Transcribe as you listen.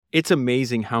It's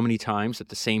amazing how many times that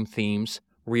the same themes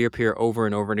reappear over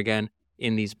and over and again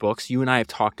in these books. You and I have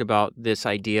talked about this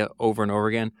idea over and over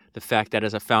again. The fact that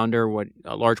as a founder, what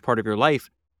a large part of your life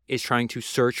is trying to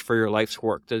search for your life's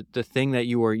work, the thing that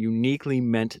you are uniquely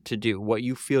meant to do, what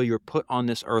you feel you're put on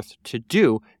this earth to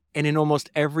do. And in almost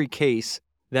every case,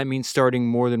 that means starting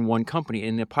more than one company.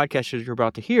 In the podcast that you're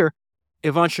about to hear,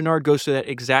 Yvon Chouinard goes through that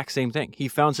exact same thing. He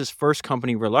founds his first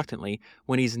company reluctantly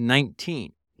when he's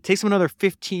 19. It takes him another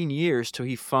 15 years till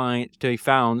he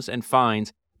founds and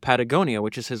finds Patagonia,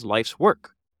 which is his life's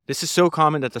work. This is so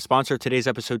common that the sponsor of today's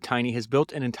episode, Tiny, has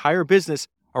built an entire business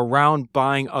around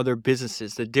buying other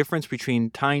businesses. The difference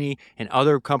between Tiny and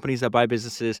other companies that buy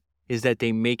businesses is that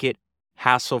they make it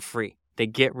hassle-free. They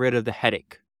get rid of the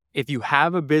headache. If you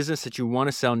have a business that you want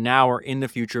to sell now or in the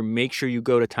future, make sure you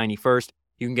go to Tiny first.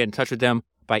 You can get in touch with them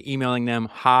by emailing them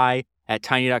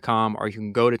hi@tiny.com, or you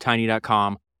can go to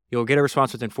tiny.com. You'll get a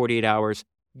response within 48 hours.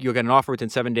 You'll get an offer within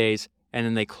 7 days, and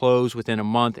then they close within a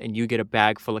month, and you get a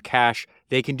bag full of cash.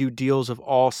 They can do deals of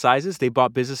all sizes. They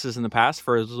bought businesses in the past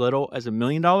for as little as $1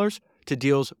 million to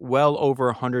deals well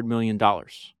over $100 million.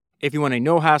 If you want a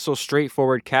no-hassle,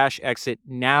 straightforward cash exit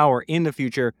now or in the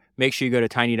future, make sure you go to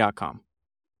tiny.com.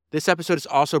 This episode is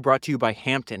also brought to you by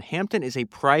Hampton. Hampton is a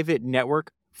private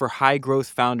network for high-growth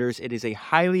founders. It is a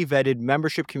highly vetted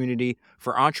membership community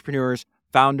for entrepreneurs,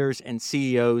 founders, and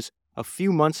CEOs. A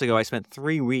few months ago, I spent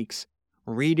 3 weeks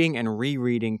reading and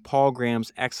rereading Paul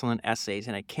Graham's excellent essays,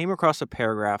 and I came across a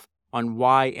paragraph on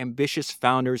why ambitious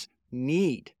founders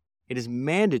it is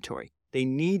mandatory, they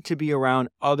need to be around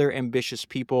other ambitious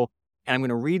people. And I'm going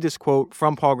to read this quote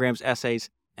from Paul Graham's essays,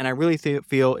 and I really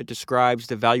feel it describes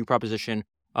the value proposition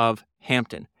of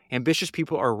Hampton. Ambitious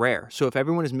people are rare, so if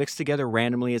everyone is mixed together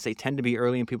randomly, as they tend to be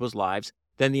early in people's lives,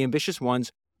 then the ambitious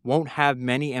ones won't have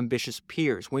many ambitious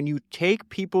peers. When you take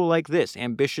people like this,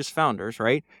 ambitious founders,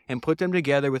 right, and put them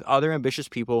together with other ambitious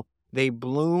people, they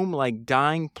bloom like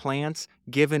dying plants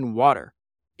given water.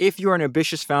 If you are an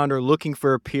ambitious founder looking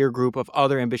for a peer group of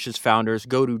other ambitious founders,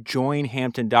 go to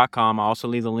joinhampton.com. I'll also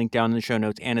leave the link down in the show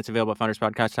notes, and it's available at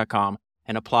founderspodcast.com,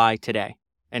 and apply today.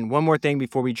 And one more thing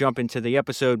before we jump into the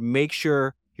episode, make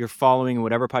sure you're following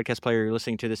whatever podcast player you're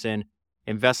listening to this in.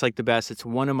 Invest Like the Best. It's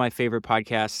one of my favorite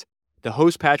podcasts. The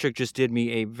host, Patrick, just did me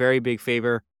a very big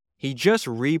favor. He just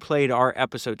replayed our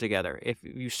episode together. If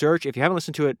you haven't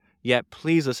listened to it yet,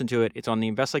 please listen to it. It's on the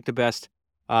Invest Like the Best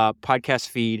podcast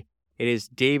feed. It is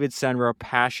David Senra,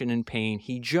 Passion and Pain.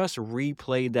 He just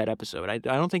replayed that episode. I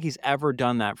don't think he's ever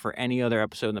done that for any other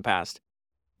episode in the past.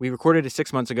 We recorded it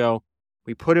 6 months ago.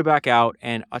 We put it back out,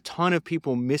 and a ton of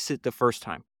people miss it the first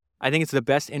time. I think it's the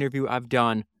best interview I've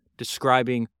done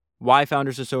describing why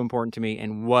founders are so important to me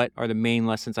and what are the main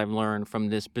lessons I've learned from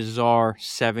this bizarre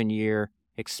 7-year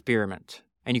experiment.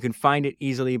 And you can find it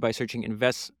easily by searching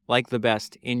Invest Like the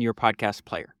Best in your podcast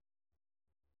player.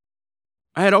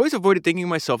 I had always avoided thinking of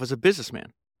myself as a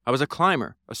businessman. I was a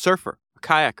climber, a surfer, a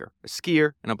kayaker, a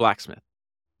skier, and a blacksmith.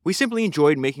 We simply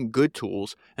enjoyed making good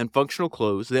tools and functional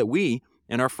clothes that we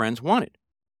and our friends wanted.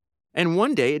 And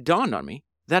one day it dawned on me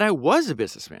that I was a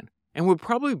businessman and would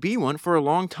probably be one for a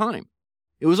long time.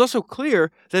 It was also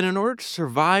clear that in order to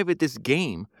survive at this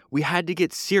game, we had to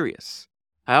get serious.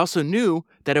 I also knew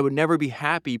that I would never be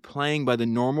happy playing by the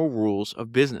normal rules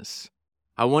of business.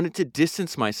 I wanted to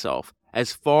distance myself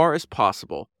as far as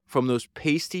possible from those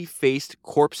pasty-faced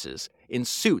corpses in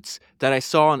suits that I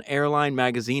saw in airline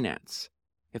magazine ads.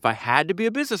 If I had to be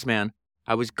a businessman,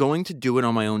 I was going to do it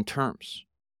on my own terms.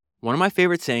 One of my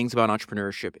favorite sayings about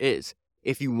entrepreneurship is,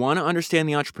 if you want to understand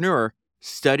the entrepreneur,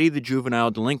 study the juvenile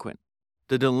delinquent.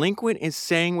 The delinquent is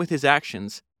saying with his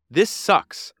actions, this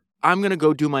sucks, I'm going to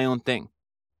go do my own thing.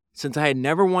 Since I had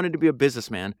never wanted to be a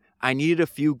businessman, I needed a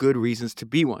few good reasons to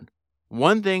be one.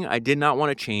 One thing I did not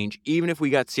want to change, even if we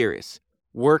got serious.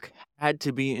 Work had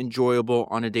to be enjoyable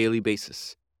on a daily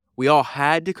basis. We all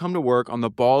had to come to work on the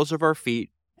balls of our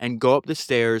feet and go up the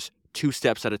stairs 2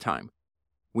 steps at a time.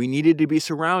 We needed to be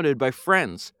surrounded by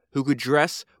friends who could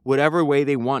dress whatever way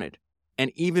they wanted,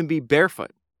 and even be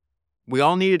barefoot. We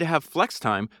all needed to have flex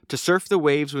time to surf the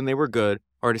waves when they were good,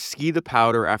 or to ski the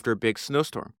powder after a big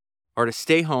snowstorm, or to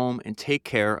stay home and take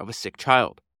care of a sick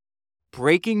child.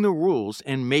 Breaking the rules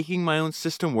and making my own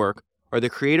system work are the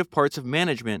creative parts of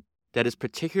management that is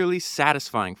particularly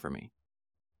satisfying for me.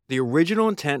 The original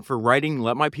intent for writing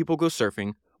Let My People Go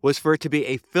Surfing was for it to be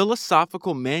a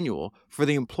philosophical manual for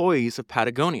the employees of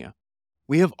Patagonia.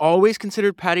 We have always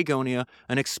considered Patagonia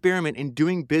an experiment in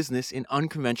doing business in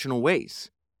unconventional ways.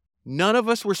 None of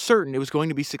us were certain it was going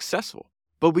to be successful,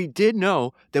 but we did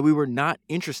know that we were not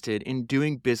interested in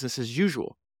doing business as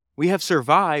usual. We have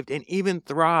survived and even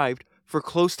thrived for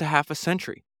close to half a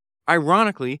century.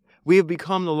 Ironically, we have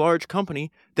become the large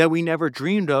company that we never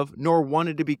dreamed of nor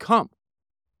wanted to become.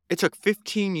 It took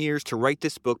 15 years to write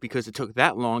this book because it took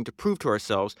that long to prove to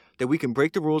ourselves that we can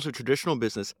break the rules of traditional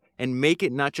business and make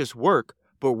it not just work,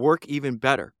 but work even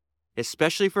better,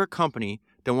 especially for a company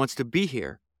that wants to be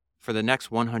here for the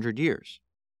next 100 years.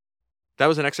 That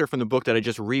was an excerpt from the book that I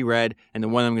just reread and the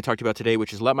one I'm going to talk to you about today,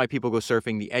 which is Let My People Go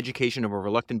Surfing, The Education of a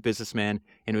Reluctant Businessman,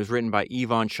 and it was written by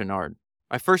Yvon Chouinard.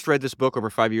 I first read this book over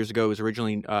 5 years ago. It was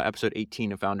originally episode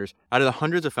 18 of Founders. Out of the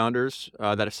hundreds of founders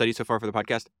that I've studied so far for the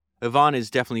podcast, Yvon is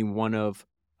definitely one of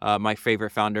my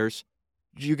favorite founders.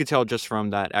 You can tell just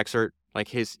from that excerpt, like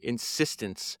his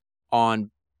insistence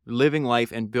on living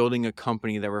life and building a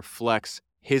company that reflects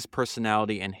his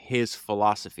personality and his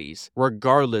philosophies,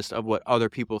 regardless of what other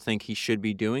people think he should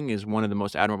be doing, is one of the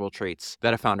most admirable traits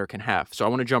that a founder can have. So I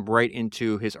want to jump right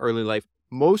into his early life.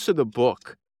 Most of the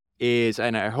book is,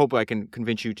 and I hope I can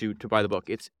convince you to buy the book.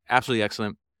 It's absolutely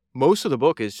excellent. Most of the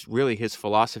book is really his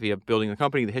philosophy of building the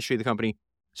company, the history of the company.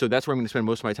 So that's where I'm going to spend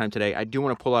most of my time today. I do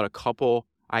want to pull out a couple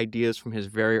ideas from his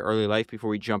very early life before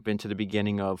we jump into the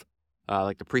beginning of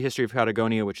like the prehistory of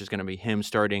Patagonia, which is going to be him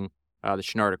starting the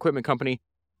Chouinard Equipment Company.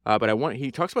 But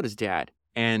he talks about his dad,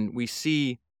 and we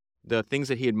see the things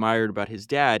that he admired about his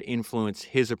dad influence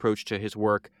his approach to his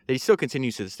work that he still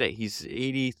continues to this day. He's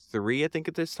 83, I think,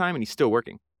 at this time, and he's still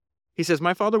working. He says,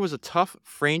 "My father was a tough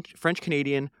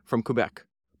French-Canadian from Quebec.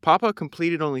 Papa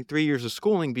completed only 3 years of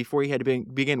schooling before he had to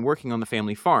begin working on the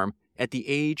family farm at the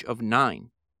age of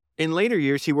 9. In later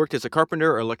years, he worked as a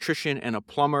carpenter, electrician, and a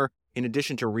plumber, in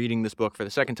addition to reading this book for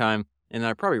the second time. And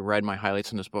I probably read my highlights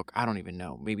from this book, I don't even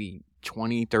know, maybe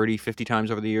 20, 30, 50 times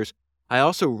over the years. I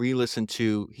also re-listened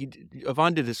to,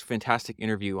 Yvon did this fantastic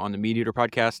interview on the MeatEater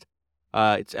podcast.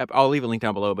 I'll leave a link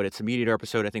down below, but it's a MeatEater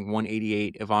episode, I think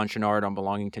 188, Yvon Chouinard on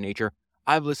Belonging to Nature.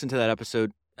 I've listened to that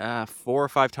episode 4 or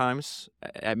 5 times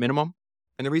at minimum.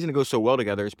 And the reason it goes so well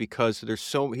together is because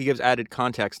he gives added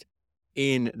context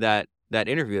in that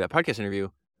interview, that podcast interview,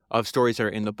 of stories that are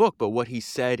in the book. But what he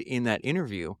said in that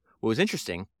interview, what was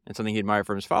interesting, and something he admired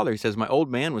from his father, he says, "My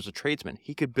old man was a tradesman.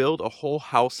 He could build a whole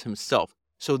house himself."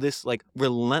 So this like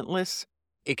relentless,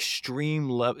 extreme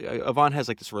level, Yvon has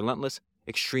like this relentless,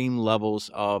 extreme levels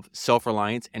of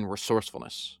self-reliance and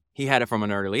resourcefulness. He had it from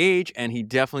an early age, and he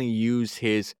definitely used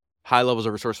his high levels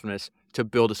of resourcefulness to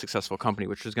build a successful company,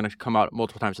 which is going to come out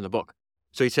multiple times in the book.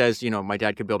 So he says, my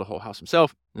dad could build a whole house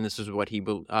himself, and this is what he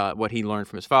learned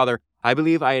from his father. "I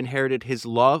believe I inherited his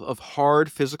love of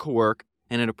hard physical work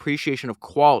and an appreciation of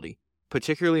quality,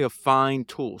 particularly of fine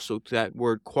tools." So that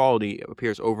word quality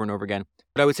appears over and over again.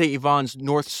 But I would say Yvon's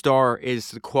North Star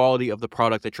is the quality of the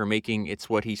product that you're making. It's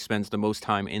what he spends the most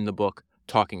time in the book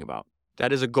talking about.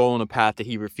 That is a goal and a path that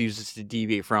he refuses to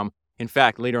deviate from. In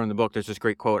fact, later in the book, there's this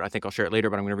great quote. I think I'll share it later,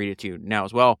 but I'm going to read it to you now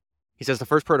as well. He says, "The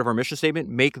first part of our mission statement,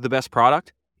 make the best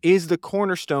product, is the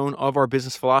cornerstone of our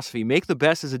business philosophy. Make the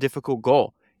best is a difficult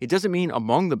goal. It doesn't mean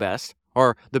among the best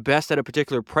or the best at a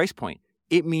particular price point.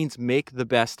 It means make the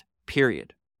best,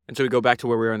 period." And so we go back to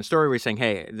where we were in the story. We're saying,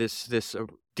 hey, this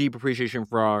deep appreciation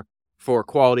for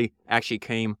quality actually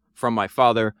came from my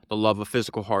father, the love of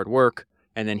physical hard work.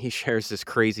 And then he shares this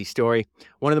crazy story.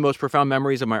 "One of the most profound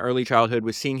memories of my early childhood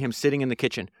was seeing him sitting in the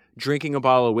kitchen, drinking a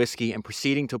bottle of whiskey and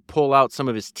proceeding to pull out some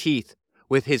of his teeth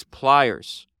with his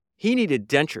pliers. He needed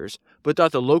dentures, but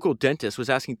thought the local dentist was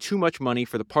asking too much money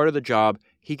for the part of the job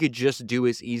he could just do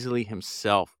as easily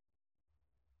himself."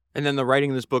 And then the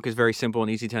writing in this book is very simple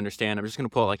and easy to understand. I'm just going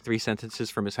to pull out like 3 sentences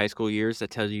from his high school years that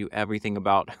tell you everything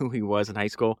about who he was in high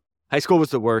school. "High school was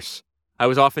the worst. I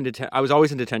was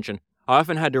always in detention. I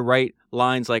often had to write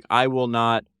lines like 'I will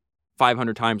not'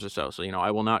 500 times or so. So, I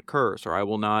will not curse, or I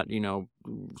will not,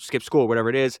 skip school, whatever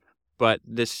it is. But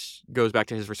this goes back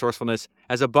to his resourcefulness.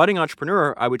 "As a budding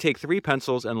entrepreneur, I would take 3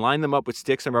 pencils and line them up with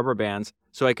sticks and rubber bands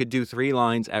so I could do 3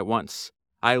 lines at once.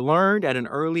 I learned at an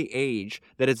early age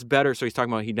that it's better." So he's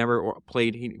talking about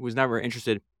he was never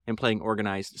interested in playing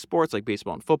organized sports like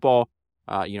baseball and football.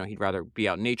 He'd rather be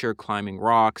out in nature, climbing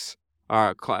rocks,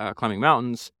 climbing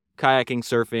mountains, kayaking,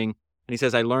 surfing. And he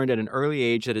says, "I learned at an early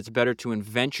age that it's better to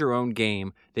invent your own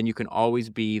game than you can always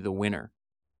be the winner."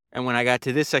 And when I got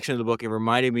to this section of the book, it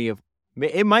reminded me of,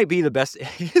 it might be the best,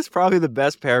 it is probably the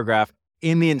best paragraph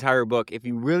in the entire book. If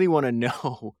you really want to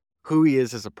know who he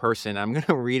is as a person, I'm going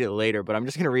to read it later, but I'm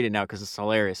just going to read it now because it's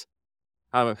hilarious.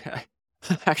 I'm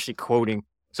actually quoting.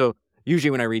 So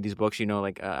usually when I read these books,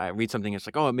 I read something, it's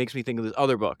like, oh, it makes me think of this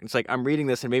other book. It's like, I'm reading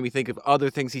this and it made me think of other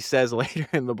things he says later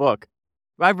in the book.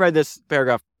 I've read this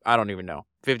paragraph, I don't even know,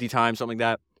 50 times, something like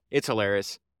that. It's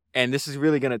hilarious. And this is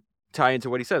really going to tie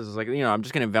into what he says. It's like, I'm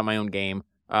just going to invent my own game.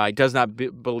 He does not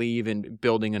believe in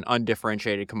building an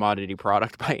undifferentiated commodity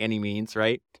product by any means,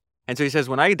 right? And so he says,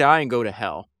 when I die and go to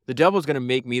hell, the devil's going to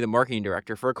make me the marketing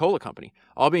director for a cola company.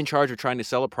 I'll be in charge of trying to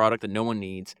sell a product that no one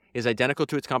needs, is identical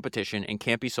to its competition, and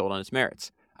can't be sold on its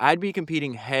merits. I'd be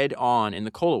competing head on in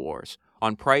the cola wars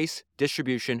on price,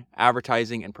 distribution,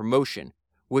 advertising, and promotion,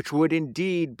 which would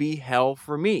indeed be hell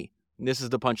for me. And this is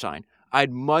the punchline.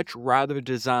 I'd much rather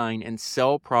design and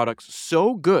sell products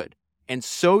so good and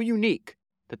so unique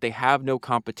that they have no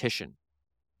competition.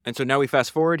 And so now we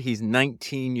fast forward. He's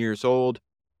 19 years old.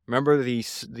 Remember the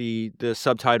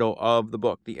subtitle of the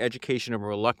book, The Education of a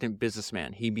Reluctant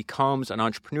Businessman. He becomes an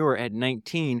entrepreneur at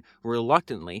 19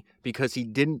 reluctantly because he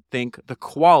didn't think the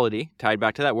quality, tied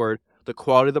back to that word, the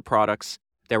quality of the products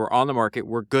that were on the market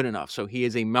were good enough. So he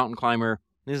is a mountain climber.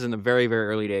 This is in the very, very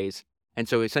early days. And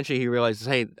so essentially he realizes,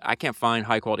 hey, I can't find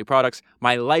high quality products.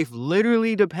 My life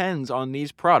literally depends on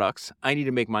these products. I need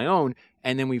to make my own.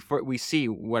 And then we see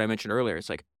what I mentioned earlier. It's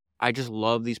like, I just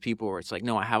love these people where it's like,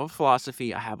 no, I have a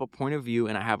philosophy, I have a point of view,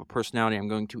 and I have a personality. I'm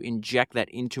going to inject that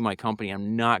into my company.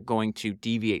 I'm not going to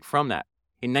deviate from that.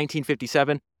 In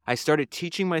 1957, I started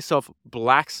teaching myself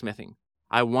blacksmithing.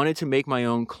 I wanted to make my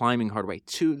own climbing hardware.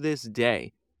 To this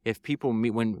day, if people meet,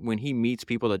 when he meets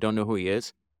people that don't know who he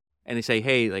is, and they say,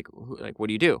 hey, like what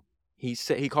do you do? He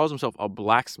calls himself a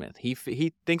blacksmith.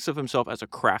 He thinks of himself as a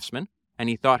craftsman, and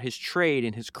he thought his trade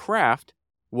and his craft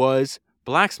was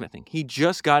blacksmithing. He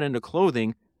just got into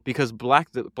clothing because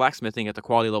blacksmithing at the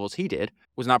quality levels he did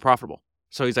was not profitable.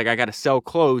 So he's like, I got to sell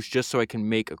clothes just so I can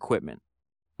make equipment.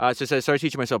 So I started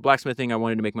teaching myself blacksmithing. I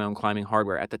wanted to make my own climbing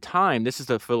hardware. At the time, this is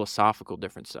the philosophical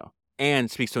difference, though. And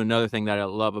speaks to another thing that I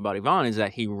love about Yvon is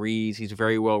that he reads. He's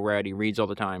very well read. He reads all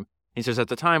the time. He says at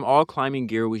the time, all climbing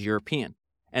gear was European.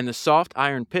 And the soft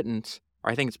iron pitons,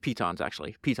 or I think it's pitons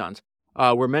actually,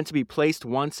 were meant to be placed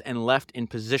once and left in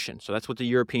position. So that's what the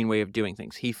European way of doing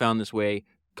things. He found this way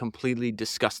completely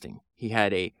disgusting. He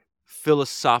had a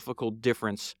philosophical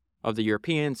difference of the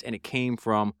Europeans, and it came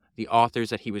from the authors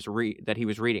that he was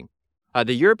reading.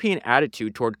 The European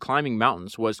attitude toward climbing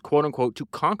mountains was, quote unquote, to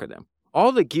conquer them.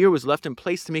 All the gear was left in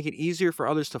place to make it easier for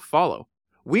others to follow.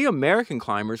 We American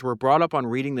climbers were brought up on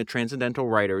reading the transcendental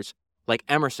writers like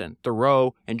Emerson,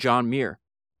 Thoreau, and John Muir.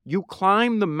 You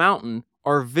climb the mountain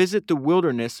or visit the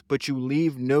wilderness, but you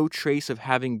leave no trace of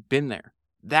having been there.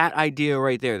 That idea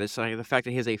right there, the fact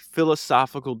that he has a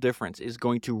philosophical difference is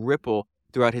going to ripple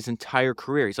throughout his entire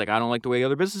career. He's like, I don't like the way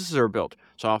other businesses are built,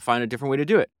 so I'll find a different way to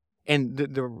do it. And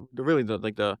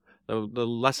the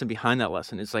lesson behind that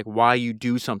lesson is like why you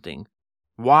do something,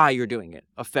 why you're doing it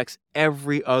affects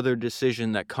every other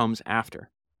decision that comes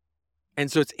after.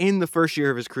 And so it's in the first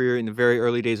year of his career, in the very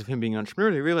early days of him being an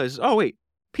entrepreneur, that he realizes, oh wait,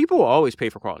 people will always pay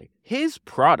for quality. His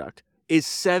product is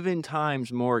 7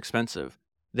 times more expensive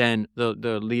than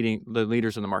the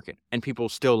leaders in the market, and people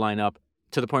still line up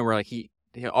to the point where like he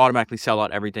automatically sell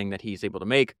out everything that he's able to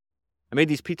make. I made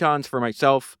these pitons for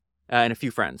myself and a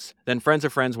few friends. Then friends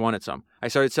of friends wanted some. I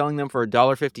started selling them for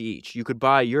 $1.50 each. You could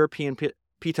buy European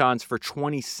pitons for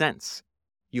 20 cents.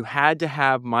 You had to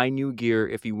have my new gear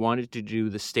if you wanted to do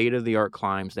the state-of-the-art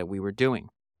climbs that we were doing.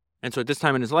 And so at this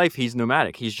time in his life, he's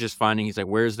nomadic. He's just finding, he's like,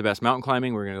 where's the best mountain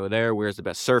climbing? We're going to go there. Where's the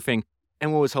best surfing?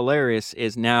 And what was hilarious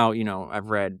is now, I've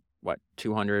read,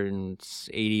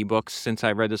 280 books since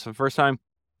I read this for the first time. And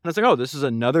I was like, oh, this is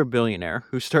another billionaire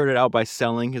who started out by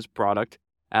selling his product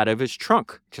out of his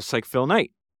trunk, just like Phil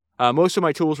Knight. Most of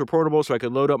my tools were portable, so I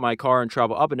could load up my car and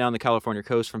travel up and down the California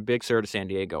coast from Big Sur to San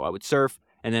Diego. I would surf,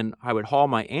 and then I would haul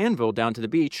my anvil down to the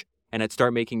beach, and I'd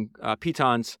start making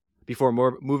pitons before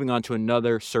moving on to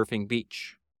another surfing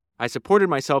beach. I supported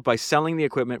myself by selling the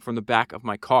equipment from the back of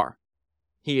my car.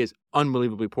 He is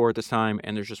unbelievably poor at this time,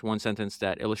 and there's just one sentence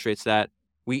that illustrates that.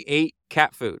 We ate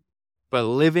cat food, but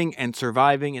living and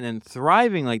surviving and then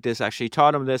thriving like this actually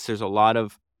taught him this. There's a lot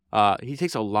of, he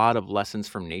takes a lot of lessons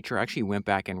from nature. I actually went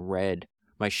back and read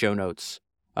my show notes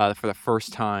for the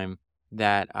first time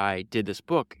that I did this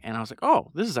book, and I was like,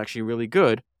 oh, this is actually really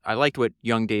good. I liked what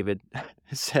young David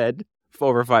said for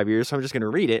over 5 years, so I'm just going to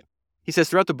read it. He says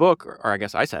throughout the book, or I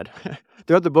guess I said,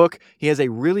 throughout the book, he has a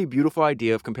really beautiful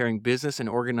idea of comparing business and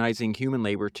organizing human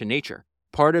labor to nature.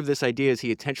 Part of this idea is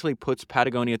he intentionally puts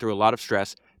Patagonia through a lot of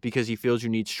stress because he feels you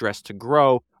need stress to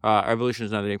grow. Evolution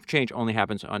is another name for change, only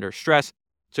happens under stress.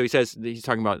 So he says, he's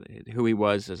talking about who he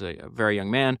was as a very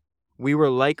young man. We were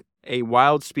like a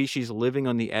wild species living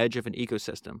on the edge of an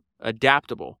ecosystem,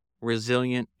 adaptable,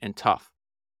 resilient, and tough.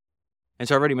 And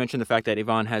so I already mentioned the fact that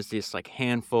Yvon has this like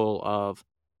handful of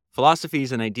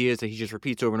philosophies and ideas that he just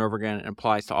repeats over and over again and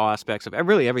applies to all aspects of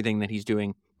really everything that he's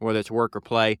doing whether it's work or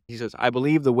play. He says, I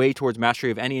believe the way towards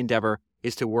mastery of any endeavor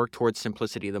is to work towards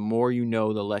simplicity. The more you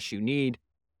know, the less you need.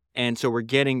 And so we're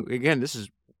getting, again, this is,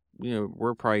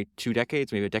 we're probably 2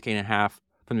 decades, maybe a decade and a half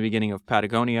from the beginning of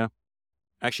Patagonia.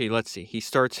 Actually, let's see. He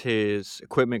starts his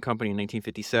equipment company in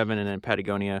 1957 and then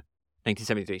Patagonia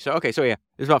 1973. So yeah,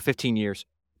 it's about 15 years.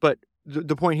 But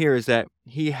the point here is that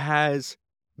he has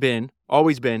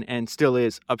always been, and still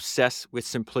is obsessed with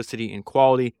simplicity and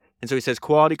quality. And so he says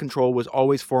quality control was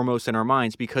always foremost in our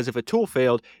minds because if a tool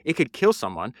failed, it could kill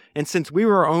someone. And since we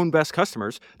were our own best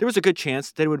customers, there was a good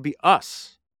chance that it would be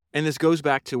us. And this goes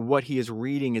back to what he is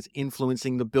reading is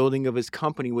influencing the building of his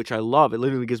company, which I love. It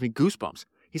literally gives me goosebumps.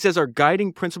 He says our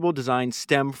guiding principle designs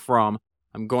stem from,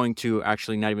 I'm going to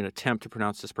actually not even attempt to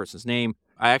pronounce this person's name.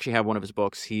 I actually have one of his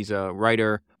books. He's a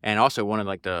writer and also one of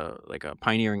a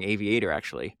pioneering aviator,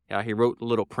 actually. He wrote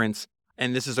Little Prince.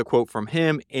 And this is a quote from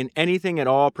him. In anything at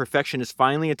all, perfection is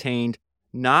finally attained,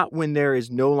 not when there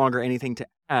is no longer anything to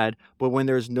add, but when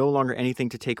there is no longer anything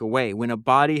to take away. When a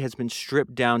body has been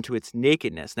stripped down to its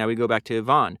nakedness. Now we go back to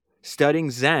Yvon.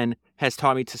 Studying Zen has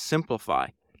taught me to simplify.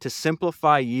 To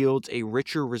simplify yields a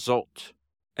richer result.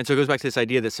 And so it goes back to this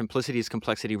idea that simplicity is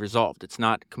complexity resolved. It's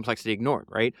not complexity ignored,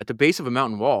 right? At the base of a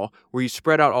mountain wall, where you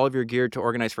spread out all of your gear to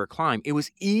organize for a climb, it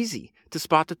was easy to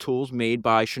spot the tools made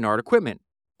by Chouinard equipment.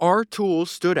 Our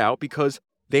tools stood out because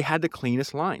they had the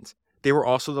cleanest lines. They were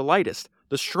also the lightest,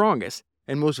 the strongest,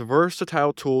 and most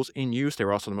versatile tools in use. They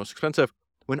were also the most expensive.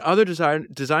 When other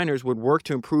designers would work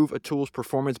to improve a tool's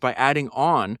performance by adding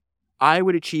on, I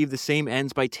would achieve the same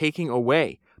ends by taking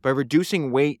away, by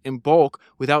reducing weight and bulk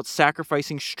without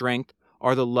sacrificing strength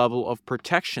or the level of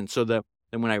protection. So the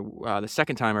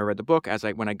second time I read the book,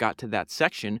 when I got to that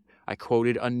section, I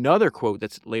quoted another quote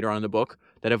that's later on in the book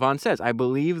that Yvon says, I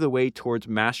believe the way towards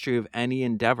mastery of any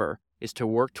endeavor is to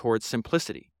work towards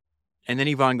simplicity. And then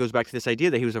Yvon goes back to this idea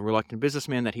that he was a reluctant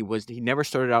businessman, that he never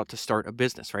started out to start a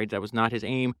business, right? That was not his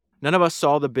aim. None of us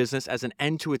saw the business as an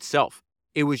end to itself.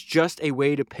 It was just a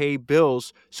way to pay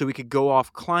bills so we could go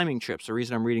off climbing trips. The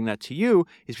reason I'm reading that to you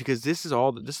is because this is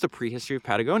the prehistory of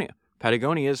Patagonia.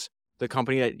 Patagonia is the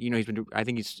company that,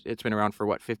 it's been around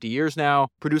for 50 years now,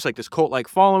 produced like this cult-like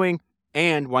following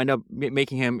and wind up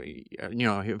making him,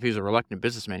 if he's a reluctant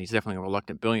businessman, he's definitely a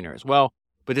reluctant billionaire as well.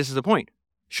 But this is the point.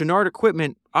 Chouinard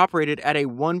equipment operated at a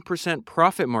 1%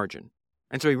 profit margin.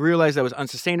 And so he realized that was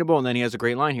unsustainable. And then he has a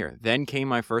great line here. Then came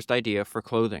my first idea for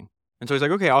clothing. And so he's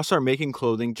like, okay, I'll start making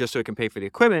clothing just so it can pay for the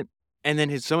equipment. And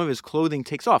then some of his clothing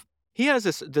takes off. He has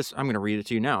this, I'm going to read it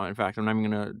to you now. In fact, I'm not even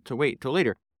going to wait till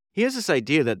later. He has this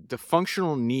idea that the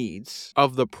functional needs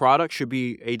of the product should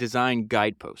be a design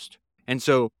guidepost. And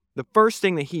so the first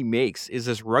thing that he makes is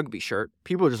this rugby shirt.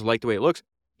 People just like the way it looks.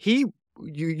 You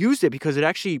used it because it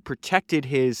actually protected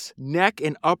his neck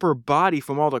and upper body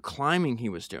from all the climbing he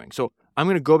was doing. So I'm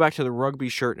going to go back to the rugby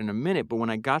shirt in a minute. But when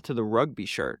I got to the rugby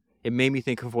shirt, it made me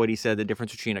think of what he said, the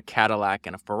difference between a Cadillac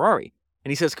and a Ferrari.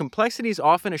 And he says, complexity is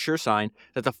often a sure sign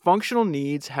that the functional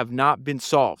needs have not been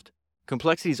solved.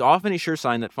 Complexity is often a sure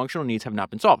sign that functional needs have not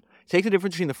been solved. Take the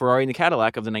difference between the Ferrari and the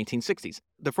Cadillac of the 1960s.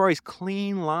 The Ferrari's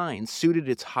clean lines suited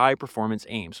its high-performance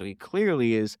aim. So he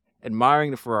clearly is admiring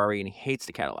the Ferrari and he hates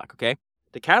the Cadillac, okay?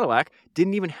 The Cadillac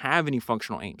didn't even have any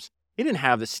functional aims. It didn't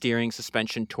have the steering,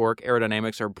 suspension, torque,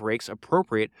 aerodynamics, or brakes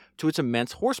appropriate to its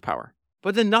immense horsepower.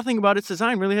 But then nothing about its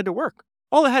design really had to work.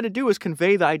 All it had to do was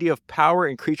convey the idea of power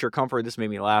and creature comfort, this made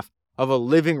me laugh, of a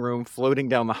living room floating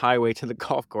down the highway to the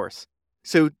golf course.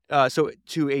 So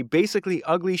to a basically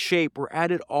ugly shape were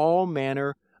added all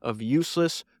manner of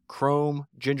useless chrome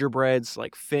gingerbreads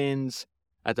like fins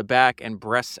at the back and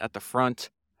breasts at the front.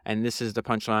 And this is the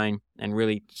punchline and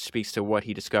really speaks to what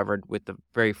he discovered with the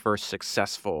very first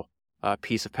successful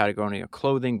piece of Patagonia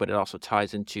clothing, but it also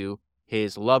ties into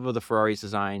his love of the Ferrari's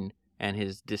design and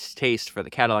his distaste for the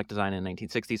Cadillac design in the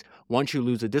 1960s. Once you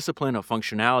lose the discipline of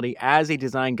functionality as a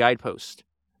design guidepost,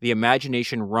 the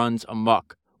imagination runs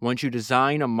amok. Once you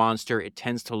design a monster, it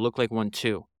tends to look like one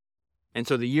too. And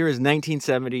so the year is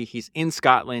 1970. He's in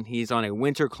Scotland. He's on a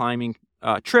winter climbing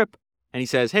trip. And he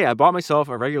says, hey, I bought myself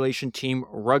a regulation team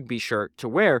rugby shirt to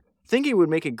wear, thinking it would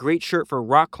make a great shirt for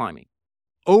rock climbing.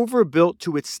 Overbuilt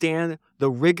to withstand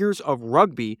the rigors of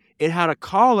rugby, it had a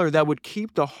collar that would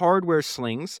keep the hardware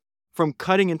slings from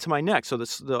cutting into my neck. So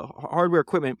the hardware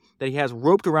equipment that he has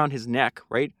roped around his neck,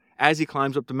 right, as he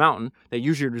climbs up the mountain, that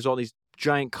usually result in these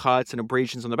giant cuts and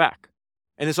abrasions on the back.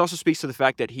 And this also speaks to the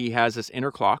fact that he has this inner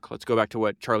clock. Let's go back to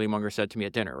what Charlie Munger said to me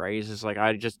at dinner, right? He's just like,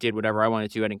 I just did whatever I wanted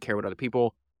to. I didn't care what other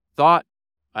people thought.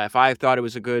 If I thought it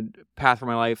was a good path for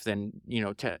my life, then,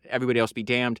 to everybody else be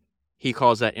damned. He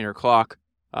calls that inner clock.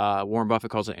 Warren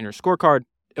Buffett calls it inner scorecard.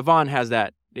 Yvon has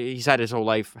that he's had his whole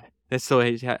life. He still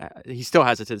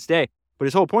has it to this day. But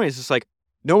his whole point is just like,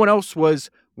 no one else was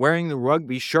wearing the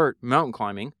rugby shirt mountain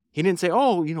climbing. He didn't say,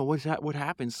 oh, what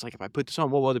happens? Like, if I put this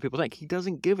on, what will other people think? He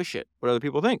doesn't give a shit what other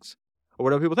people think.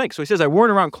 So he says, I wore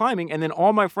it around climbing, and then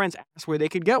all my friends asked where they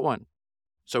could get one.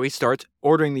 So he starts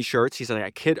ordering these shirts. He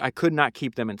said, I could not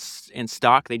keep them in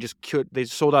stock. They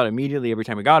sold out immediately every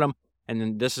time we got them. And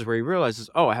then this is where he realizes,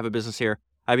 oh, I have a business here.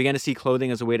 I began to see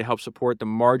clothing as a way to help support the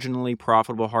marginally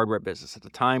profitable hardware business. At the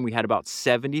time, we had about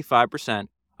 75%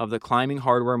 of the climbing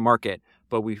hardware market,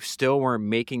 but we still weren't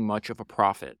making much of a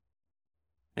profit.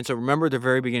 And so remember at the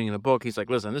very beginning of the book, he's like,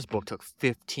 listen, this book took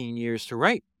 15 years to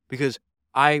write because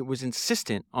I was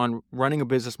insistent on running a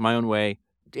business my own way.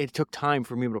 It took time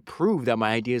for me to prove that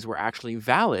my ideas were actually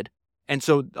valid. And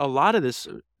so a lot of this,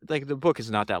 like the book is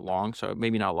not that long, so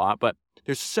maybe not a lot, but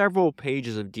there's several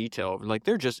pages of detail. Like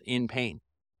they're just in pain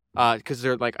because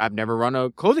they're like, I've never run a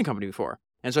clothing company before.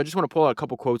 And so I just want to pull out a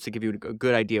couple quotes to give you a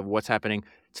good idea of what's happening.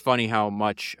 It's funny how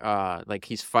much I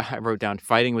wrote down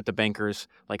fighting with the bankers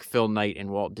like Phil Knight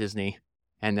and Walt Disney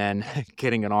and then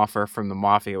getting an offer from the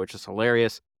mafia, which is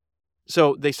hilarious.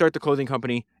 So they start the clothing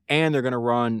company and they're going to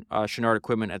run Chouinard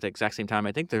equipment at the exact same time.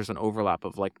 I think there's an overlap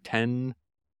of like 10.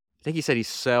 I think he said he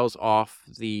starts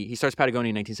Patagonia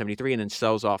in 1973 and then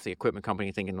sells off the equipment company,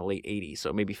 I think in the late 80s.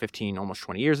 So maybe 15, almost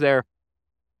 20 years there.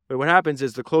 But what happens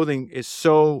is the clothing is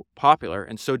so popular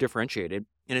and so differentiated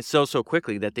and it sells so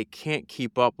quickly that they can't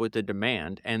keep up with the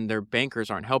demand and their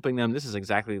bankers aren't helping them. This is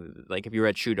exactly like if you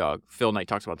read Shoe Dog, Phil Knight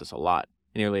talks about this a lot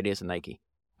in the early days of Nike.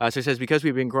 So he says, because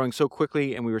we've been growing so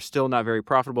quickly and we were still not very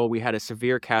profitable, we had a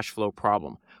severe cash flow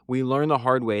problem. We learned the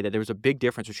hard way that there was a big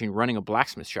difference between running a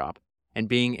blacksmith shop and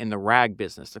being in the rag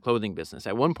business, the clothing business.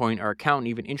 At one point, our accountant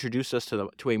even introduced us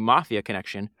to a mafia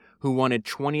connection who wanted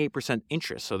 28%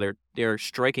 interest. So they're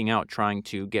striking out trying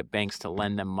to get banks to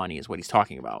lend them money is what he's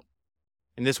talking about.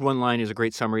 And this one line is a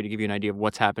great summary to give you an idea of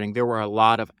what's happening. There were a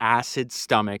lot of acid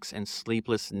stomachs and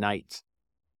sleepless nights.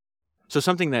 So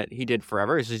something that he did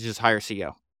forever is just hire a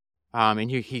CEO. And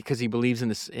because he believes in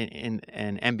this in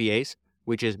MBAs,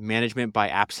 which is management by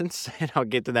absence, and I'll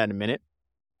get to that in a minute.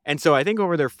 And so I think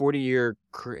over their 40-year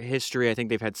history, I think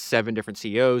they've had 7 different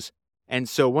CEOs. And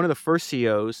so one of the first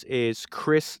CEOs is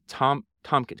Chris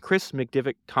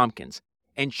McDivick Tompkins,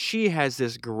 and she has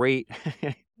this great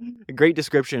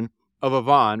description of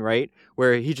Yvon, right,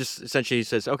 where he just essentially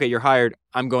says, "Okay, you're hired.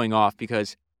 I'm going off,"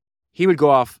 because he would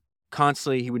go off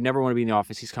constantly. He would never want to be in the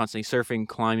office. He's constantly surfing,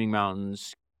 climbing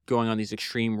mountains, going on these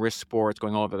extreme risk sports,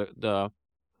 going all over the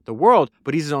world,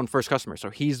 but he's his own first customer. So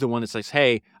he's the one that says,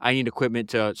 hey, I need equipment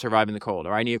to survive in the cold,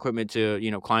 or I need equipment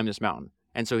to, climb this mountain.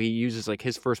 And so he uses like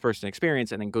his first person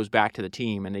experience and then goes back to the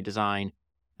team and they design,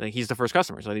 like he's the first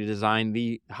customer. So they design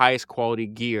the highest quality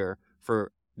gear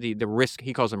for the risk,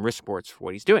 he calls them risk sports for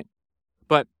what he's doing.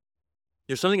 But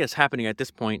there's something that's happening at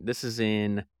this point. This is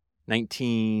in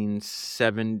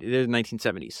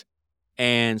 1970s.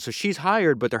 And so she's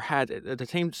hired, but at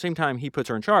the same time he puts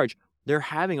her in charge, they're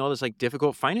having all this like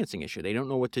difficult financing issue. They don't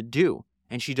know what to do.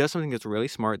 And she does something that's really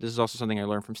smart. This is also something I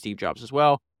learned from Steve Jobs as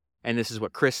well. And this is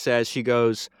what Chris says. She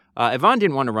goes, Yvon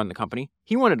didn't want to run the company.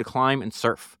 He wanted to climb and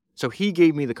surf. So he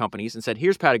gave me the companies and said,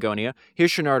 here's Patagonia,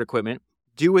 here's Chouinard equipment.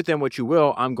 Do with them what you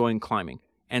will. I'm going climbing.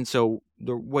 And so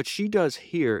what she does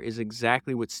here is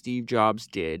exactly what Steve Jobs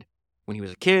did when he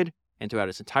was a kid and throughout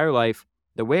his entire life.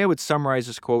 The way I would summarize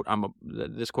this quote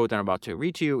that I'm about to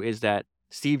read to you is that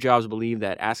Steve Jobs believed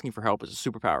that asking for help is a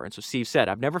superpower. And so Steve said,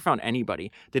 I've never found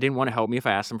anybody that didn't want to help me if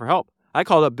I asked them for help. I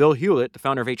called up Bill Hewlett, the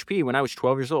founder of HP, when I was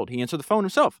 12 years old. He answered the phone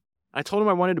himself. I told him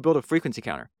I wanted to build a frequency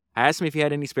counter. I asked him if he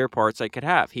had any spare parts I could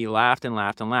have. He laughed and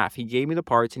laughed and laughed. He gave me the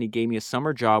parts and he gave me a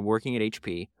summer job working at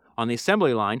HP on the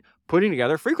assembly line, putting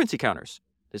together frequency counters.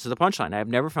 This is the punchline. I have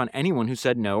never found anyone who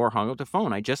said no or hung up the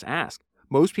phone. I just asked.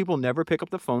 Most people never pick up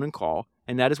the phone and call,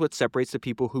 and that is what separates the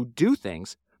people who do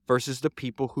things versus the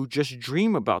people who just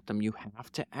dream about them. You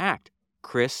have to act.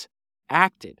 Chris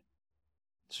acted.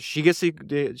 So she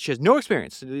has no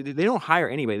experience. They don't hire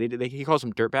anybody. He calls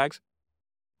them dirtbags,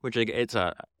 which it's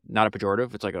not a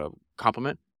pejorative. It's like a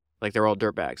compliment. Like they're all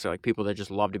dirtbags. So like people that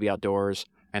just love to be outdoors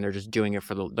and they're just doing it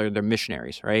for they're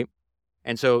missionaries, right?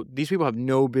 And so these people have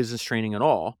no business training at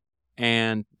all.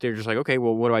 And they're just like, okay,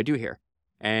 well, what do I do here?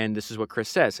 And this is what Chris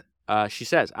says. She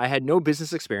says, I had no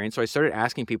business experience, so I started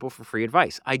asking people for free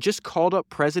advice. I just called up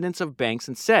presidents of banks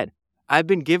and said, I've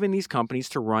been given these companies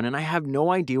to run and I have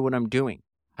no idea what I'm doing.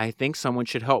 I think someone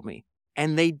should help me.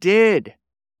 And they did.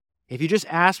 If you just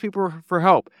ask people for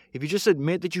help, if you just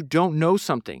admit that you don't know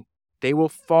something, they will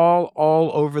fall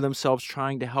all over themselves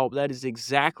trying to help. That is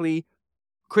exactly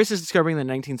Chris is discovering in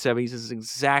the 1970s is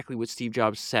exactly what Steve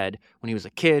Jobs said when he was a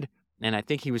kid. And I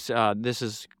think he was, this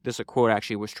is a quote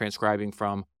actually was transcribing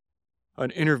from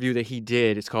an interview that he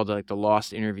did. It's called like the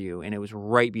Lost Interview. And it was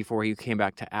right before he came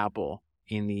back to Apple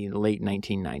in the late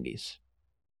 1990s.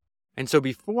 And so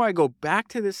before I go back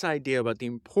to this idea about the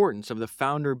importance of the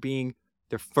founder being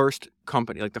their first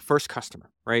company, like the first customer,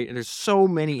 right? And there's so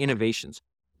many innovations.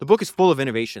 The book is full of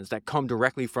innovations that come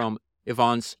directly from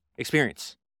Yvon's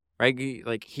experience, right?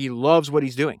 He loves what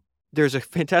he's doing. There's a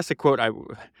fantastic quote,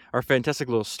 or fantastic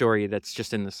little story that's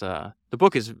just in this. The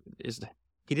book is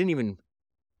he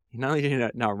not only did he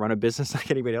not run a business like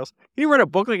anybody else, he didn't write a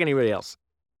book like anybody else.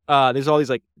 There's all these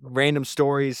like random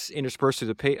stories interspersed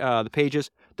through the pages.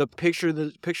 The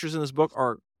pictures in this book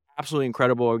are absolutely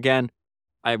incredible. Again,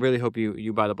 I really hope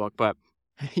you buy the book, but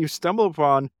you stumble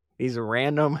upon these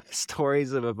random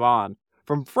stories of Yvon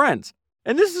from friends.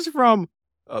 And this is from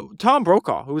Tom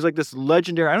Brokaw, who was like this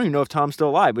legendary, I don't even know if Tom's still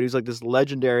alive, but he's like this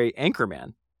legendary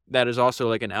anchorman that is also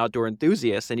like an outdoor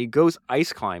enthusiast. And he goes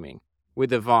ice climbing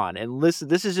with Yvon. And listen,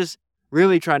 this is just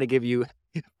really trying to give you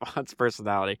Yvon's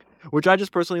personality, which I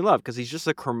just personally love because he's just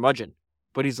a curmudgeon.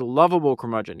 But he's a lovable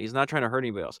curmudgeon. He's not trying to hurt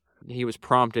anybody else. He was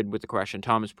prompted with the question,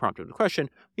 Tom is prompted with the question,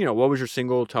 what was your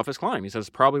single toughest climb? He says,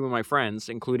 probably with my friends,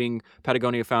 including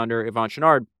Patagonia founder Yvon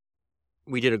Chouinard.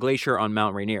 We did a glacier on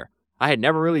Mount Rainier. I had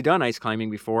never really done ice climbing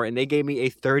before, and they gave me a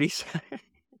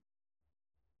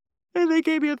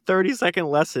 30-second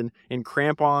lesson in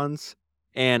crampons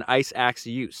and ice axe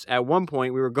use. At one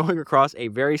point, we were going across a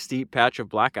very steep patch of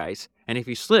black ice, and if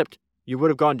you slipped, you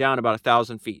would have gone down about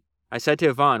 1,000 feet. I said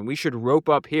to Yvon, we should rope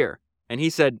up here. And he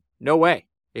said, no way.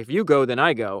 If you go, then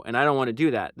I go, and I don't want to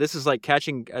do that. This is like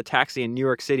catching a taxi in New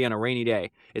York City on a rainy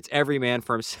day. It's every man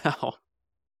for himself.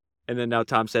 And then now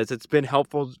Tom says, it's been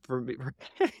helpful for me.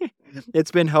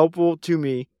 It's been helpful to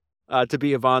me to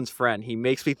be Yvon's friend. He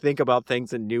makes me think about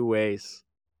things in new ways.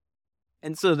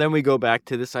 And so then we go back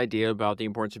to this idea about the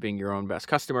importance of being your own best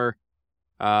customer.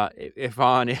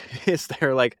 Yvon is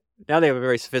there, like, now they have a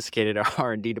very sophisticated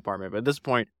R&D department, but at this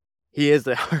point, he is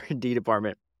the R&D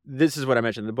department. This is what I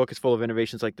mentioned. The book is full of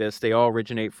innovations like this. They all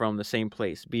originate from the same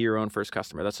place. Be your own first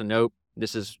customer. That's a note.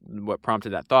 This is what prompted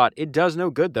that thought. It does no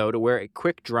good, though, to wear a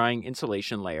quick drying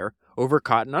insulation layer over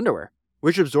cotton underwear,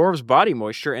 which absorbs body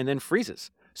moisture and then freezes.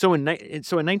 So in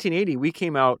 1980, we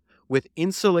came out with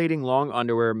insulating long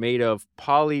underwear made of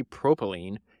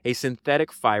polypropylene, a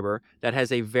synthetic fiber that has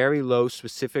a very low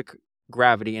specific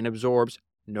gravity and absorbs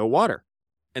no water.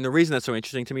 And the reason that's so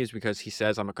interesting to me is because he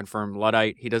says, I'm a confirmed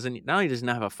Luddite. He doesn't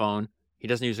have a phone. He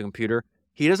doesn't use a computer.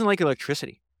 He doesn't like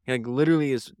electricity. He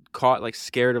literally is caught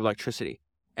scared of electricity.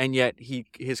 And yet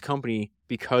his company,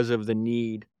 because of the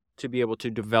need to be able to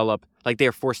develop, they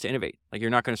are forced to innovate. You're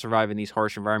not going to survive in these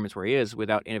harsh environments where he is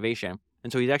without innovation.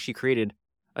 And so he's actually created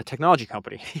a technology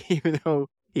company, even though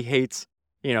he hates,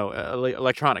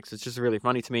 electronics. It's just really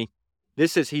funny to me.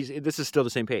 This is still the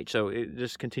same page. So it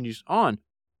just continues on.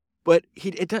 But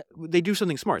they do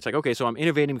something smart. It's like, okay, so I'm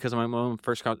innovating because I'm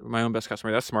my own best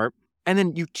customer. That's smart. And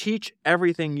then you teach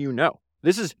everything you know.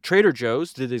 This is Trader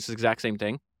Joe's did this exact same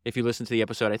thing. If you listen to the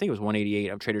episode, I think it was 188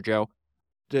 of Trader Joe.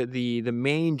 The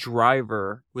main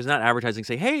driver was not advertising,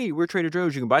 say, hey, we're Trader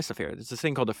Joe's, you can buy stuff here. There's this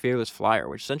thing called the Fearless Flyer,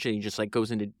 which essentially just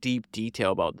goes into deep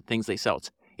detail about the things they sell.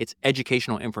 It's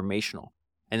educational, informational.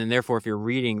 And then therefore, if you're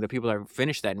reading, the people that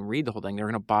finish that and read the whole thing, they're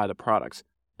going to buy the products.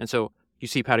 And so you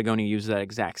see Patagonia uses that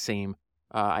exact same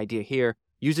idea here.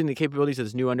 Using the capabilities of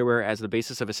this new underwear as the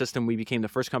basis of a system, we became the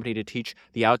first company to teach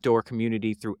the outdoor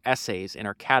community through essays in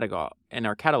our catalog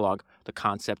the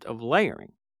concept of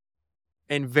layering.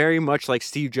 And very much like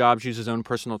Steve Jobs used his own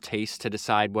personal taste to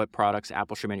decide what products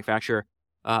Apple should manufacture,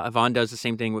 Yvon does the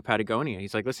same thing with Patagonia.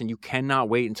 He's like, listen, you cannot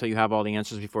wait until you have all the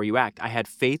answers before you act. I had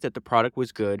faith that the product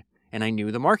was good, and I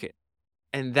knew the market.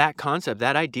 And that concept,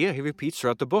 that idea, he repeats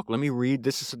throughout the book. Let me read.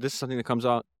 This is something that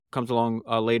comes along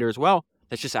later as well.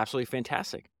 That's just absolutely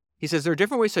fantastic. He says, there are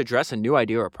different ways to address a new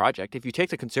idea or a project. If you take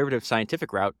the conservative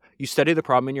scientific route, you study the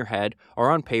problem in your head or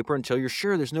on paper until you're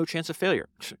sure there's no chance of failure.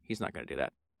 He's not going to do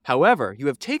that. However, you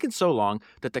have taken so long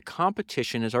that the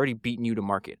competition has already beaten you to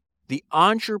market. The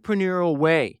entrepreneurial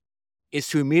way is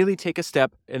to immediately take a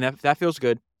step, and if that feels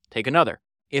good, take another.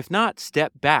 If not,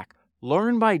 step back.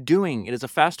 Learn by doing. It is a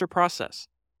faster process.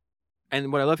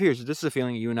 And what I love here is this is a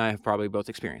feeling you and I have probably both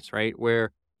experienced, right?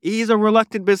 Where he's a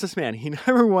reluctant businessman. He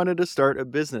never wanted to start a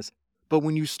business. But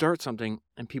when you start something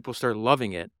and people start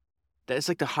loving it, that's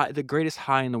the greatest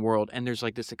high in the world. And there's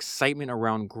this excitement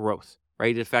around growth,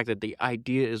 right? The fact that the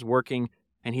idea is working,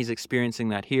 and he's experiencing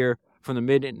that here from the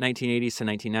mid-1980s to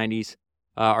 1990s.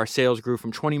 Our sales grew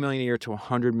from $20 million a year to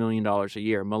 $100 million a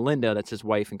year. Melinda, that's his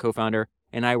wife and co-founder,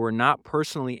 and I were not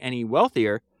personally any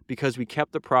wealthier because we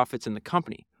kept the profits in the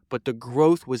company, but the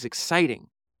growth was exciting.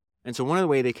 And so one of the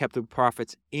ways they kept the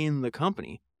profits in the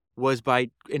company was by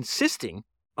insisting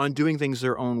on doing things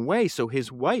their own way. So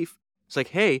his wife is like,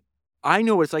 hey, I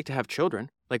know what it's like to have children.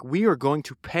 Like, we are going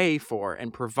to pay for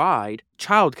and provide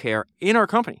childcare in our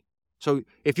company. So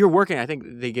if you're working, I think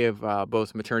they give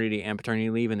both maternity and paternity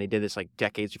leave, and they did this like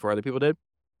decades before other people did.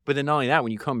 But then not only that,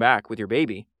 when you come back with your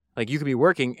baby, like, you could be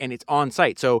working and it's on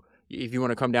site. So if you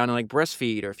want to come down and like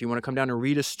breastfeed, or if you want to come down and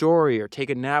read a story or take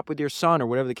a nap with your son or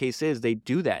whatever the case is, they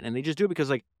do that. And they just do it because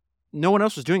like no one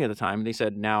else was doing it at the time. And they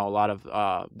said now a lot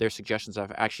of their suggestions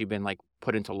have actually been like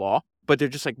put into law. But they're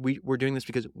just like, we're doing this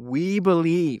because we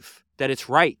believe that it's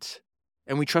right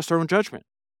and we trust our own judgment.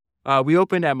 We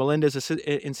opened at Melinda's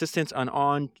insistence an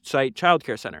on-site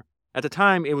childcare center. At the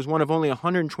time, it was one of only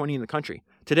 120 in the country.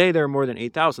 Today, there are more than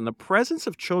 8,000. The presence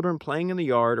of children playing in the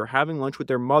yard or having lunch with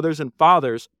their mothers and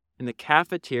fathers in the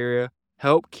cafeteria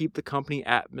helped keep the company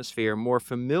atmosphere more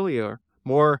familial,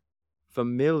 more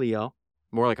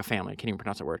like a family. I can't even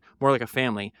pronounce that word. More like a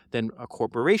family than a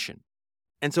corporation.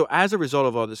 And so as a result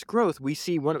of all this growth, we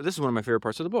see this is one of my favorite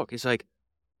parts of the book. It's like,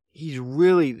 he's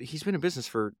been in business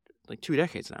for like 2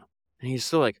 decades now. And he's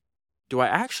still like, do I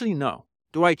actually know?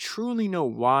 Do I truly know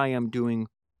why I'm doing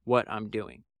what I'm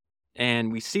doing?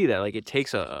 And we see that like it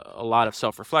takes a lot of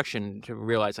self-reflection to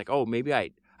realize like, oh, maybe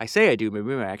I say I do,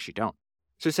 maybe I actually don't.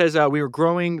 So it says the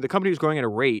company was growing at a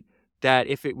rate that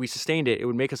if we sustained it, it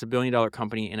would make us $1 billion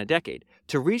company in a decade.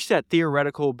 To reach that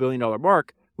theoretical $1 billion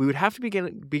mark, we would have to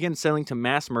begin selling to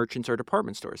mass merchants or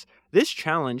department stores. This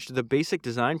challenged the basic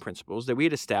design principles that we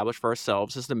had established for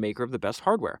ourselves as the maker of the best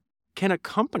hardware. Can a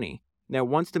company that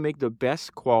wants to make the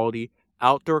best quality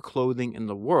outdoor clothing in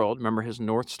the world, remember his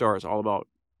North Star is all about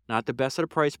not the best at a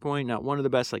price point, not one of the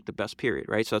best, like the best period,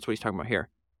 right? So that's what he's talking about here.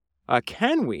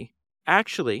 Can we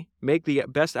actually make the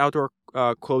best outdoor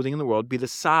clothing in the world be the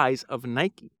size of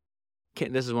Nike?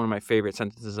 This is one of my favorite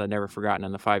sentences I've never forgotten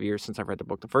in the 5 years since I've read the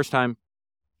book the first time.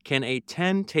 Can a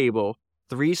 10-table,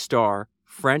 3-star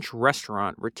French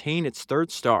restaurant retain its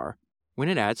 3rd star when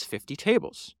it adds 50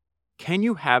 tables? Can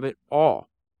you have it all?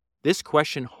 This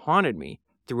question haunted me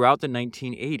throughout the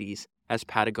 1980s as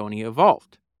Patagonia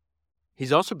evolved.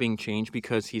 He's also being changed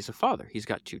because he's a father. He's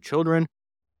got 2 children,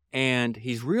 and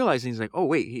he's realizing, he's like, oh,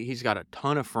 wait, he's got a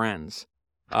ton of friends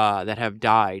that have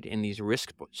died in these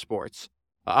risk sports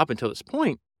up until this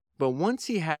point. But once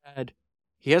he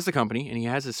has the company and he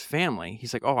has his family,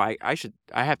 he's like, oh, I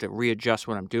have to readjust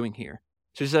what I'm doing here.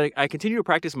 So he's like, I continue to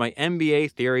practice my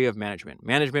MBA theory of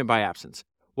management by absence.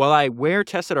 While I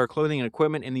tested our clothing and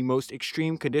equipment in the most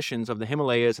extreme conditions of the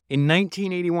Himalayas, in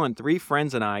 1981, 3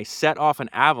 friends and I set off an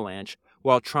avalanche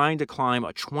while trying to climb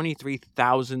a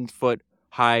 23,000-foot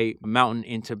high mountain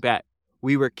in Tibet.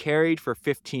 We were carried for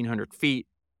 1,500 feet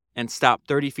and stopped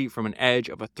 30 feet from an edge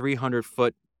of a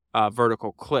 300-foot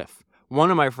vertical cliff. One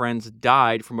of my friends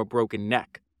died from a broken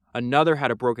neck. Another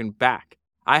had a broken back.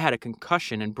 I had a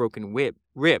concussion and broken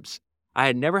ribs. I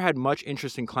had never had much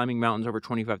interest in climbing mountains over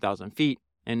 25,000 feet.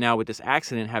 And now with this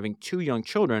accident, having 2 young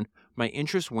children, my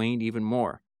interest waned even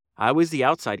more. I was the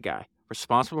outside guy,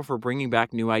 responsible for bringing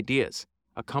back new ideas.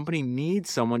 A company needs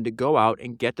someone to go out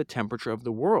and get the temperature of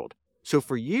the world. So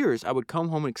for years, I would come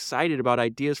home excited about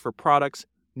ideas for products,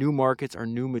 new markets, or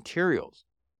new materials.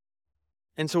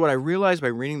 And so what I realized by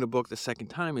reading the book the second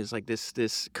time is like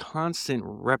this constant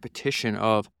repetition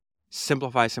of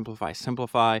simplify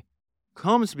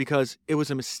comes because it was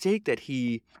a mistake that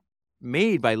he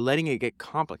made by letting it get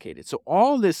complicated. So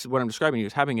all this, what I'm describing, he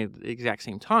was having at the exact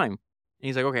same time. And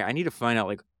he's like, okay, I need to find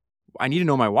out, I need to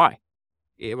know my why.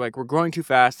 We're growing too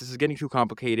fast. This is getting too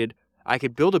complicated. I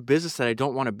could build a business that I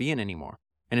don't want to be in anymore.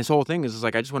 And his whole thing is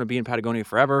like, I just want to be in Patagonia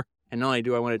forever. And not only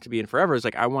do I want it to be in forever, it's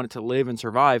like, I want it to live and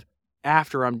survive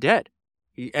after I'm dead.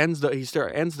 He ends the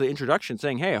introduction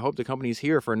saying, hey, I hope the company's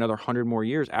here for another 100 more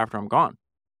years after I'm gone.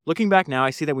 Looking back now,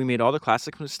 I see that we made all the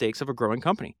classic mistakes of a growing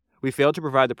company. We failed to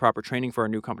provide the proper training for our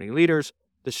new company leaders,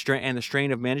 the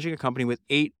strain of managing a company with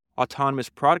 8 autonomous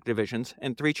product divisions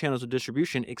and 3 channels of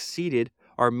distribution exceeded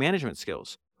our management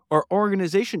skills. Our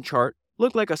organization chart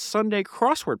looked like a Sunday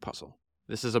crossword puzzle.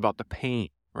 This is about the pain,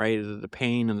 right? The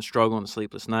pain and the struggle and the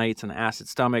sleepless nights and the acid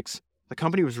stomachs. The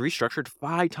company was restructured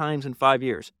 5 times in 5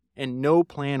 years, and no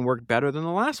plan worked better than the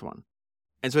last one.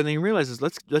 And so then he realizes,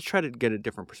 let's try to get a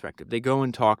different perspective. They go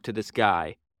and talk to this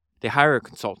guy. They hire a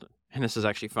consultant. And this is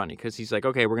actually funny because he's like,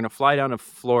 okay, we're going to fly down to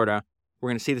Florida. We're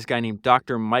going to see this guy named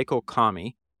Dr. Michael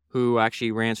Kami, who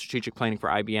actually ran strategic planning for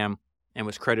IBM and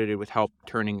was credited with help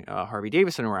turning Harley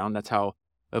Davidson around. That's how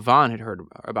Yvon had heard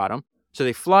about him. So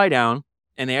they fly down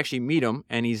and they actually meet him.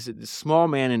 And he's a small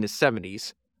man in his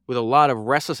 70s with a lot of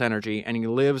restless energy. And he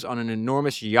lives on an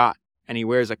enormous yacht and he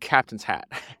wears a captain's hat.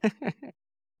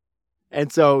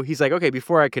 And so he's like, okay,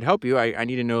 before I could help you, I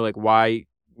need to know like why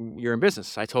you're in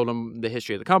business. I told him the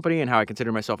history of the company and how I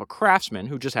consider myself a craftsman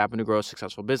who just happened to grow a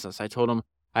successful business. I told him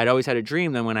I'd always had a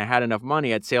dream that when I had enough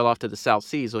money, I'd sail off to the South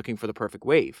Seas looking for the perfect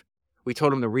wave. We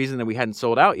told him the reason that we hadn't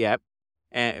sold out yet,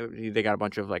 and they got a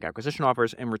bunch of like acquisition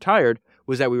offers and retired,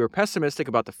 was that we were pessimistic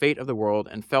about the fate of the world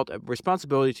and felt a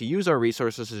responsibility to use our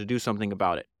resources to do something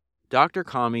about it. Dr.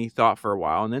 Kami thought for a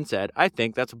while and then said, I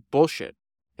think that's bullshit.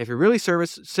 If you're really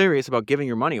serious about giving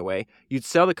your money away, you'd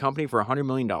sell the company for $100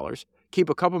 million, keep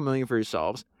a couple million for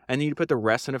yourselves, and then you'd put the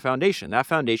rest in a foundation. That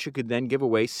foundation could then give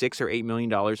away $6 or $8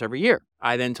 million every year.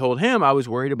 I then told him I was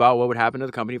worried about what would happen to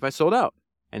the company if I sold out.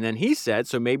 And then he said,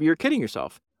 so maybe you're kidding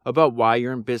yourself about why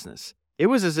you're in business. It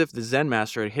was as if the Zen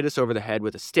master had hit us over the head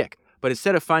with a stick, but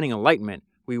instead of finding enlightenment,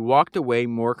 we walked away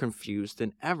more confused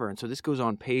than ever. And so this goes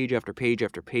on page after page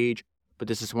after page. But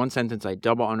this is one sentence I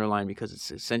double underline because it's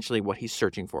essentially what he's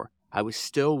searching for. I was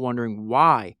still wondering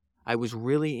why I was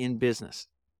really in business.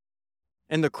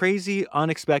 And the crazy,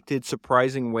 unexpected,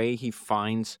 surprising way he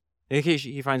finds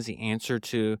the answer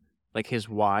to like his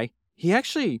why, he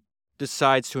actually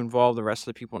decides to involve the rest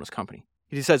of the people in his company.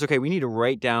 He decides, okay, we need to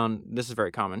write down, this is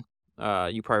very common.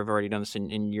 You probably have already done this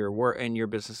in your work and your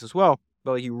business as well.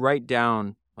 But like you write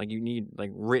down, like you need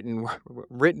like written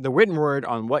word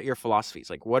on what your philosophy is,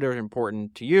 like what are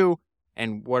important to you,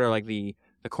 and what are like the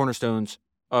cornerstones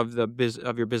of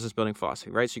your business building philosophy,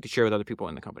 right? So you could share with other people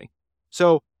in the company.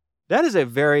 So that is a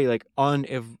very like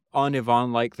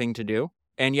un-Yvon-like thing to do,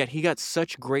 and yet he got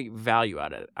such great value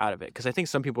out of it. Because I think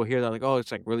some people hear that like, oh,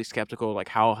 it's like really skeptical, like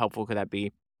how helpful could that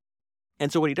be?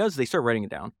 And so what he does is they start writing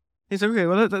it down. He said, okay,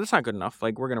 well that's not good enough.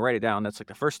 Like we're gonna write it down. That's like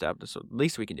the first step. That's the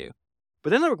least we can do. But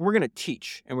then like, we're going to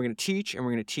teach, and we're going to teach, and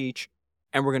we're going to teach,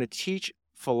 and we're going to teach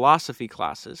philosophy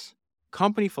classes,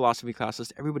 company philosophy classes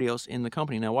to everybody else in the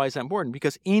company. Now, why is that important?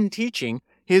 Because in teaching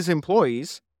his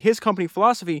employees his company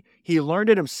philosophy, he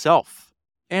learned it himself.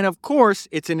 And of course,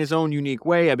 it's in his own unique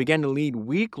way. I began to lead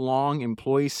week-long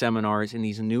employee seminars in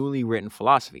these newly written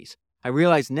philosophies. I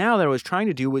realized now that what I was trying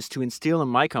to do was to instill in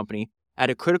my company, at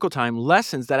a critical time,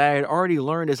 lessons that I had already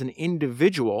learned as an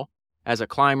individual, as a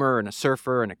climber and a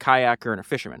surfer and a kayaker and a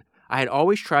fisherman. I had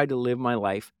always tried to live my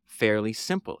life fairly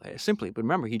simply. But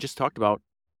remember, he just talked about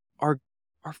our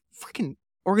freaking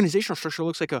organizational structure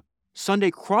looks like a Sunday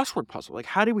crossword puzzle. Like,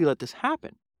 how did we let this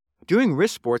happen? Doing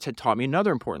risk sports had taught me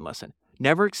another important lesson.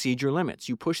 Never exceed your limits.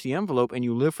 You push the envelope and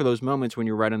you live for those moments when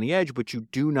you're right on the edge, but you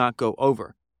do not go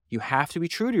over. You have to be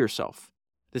true to yourself.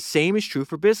 The same is true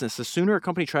for business. The sooner a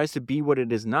company tries to be what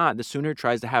it is not, the sooner it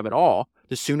tries to have it all,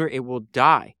 the sooner it will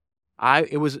die.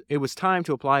 It was time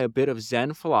to apply a bit of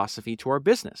Zen philosophy to our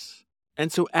business.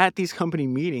 And so at these company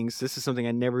meetings, this is something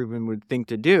I never even would think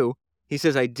to do. He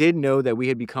says, I did know that we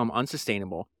had become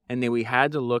unsustainable and that we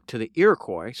had to look to the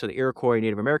Iroquois, so the Iroquois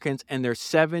Native Americans, and their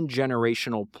seven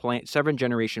generation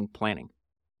planning.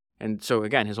 And so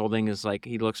again, his whole thing is like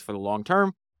he looks for the long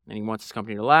term and he wants his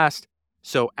company to last.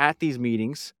 So at these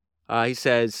meetings, he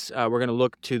says, we're going to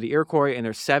look to the Iroquois and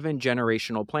their 7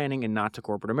 generational planning and not to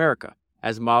corporate America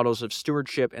as models of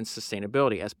stewardship and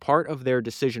sustainability. As part of their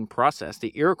decision process,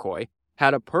 the Iroquois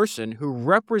had a person who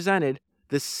represented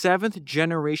the 7th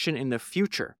generation in the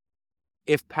future.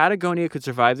 If Patagonia could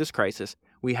survive this crisis,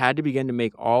 we had to begin to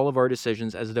make all of our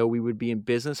decisions as though we would be in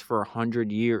business for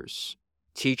 100 years.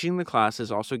 Teaching the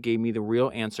classes also gave me the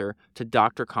real answer to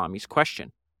Dr. Kami's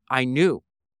question. I knew,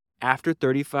 after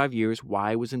 35 years,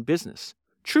 why I was in business.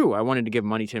 True, I wanted to give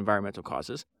money to environmental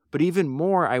causes, but even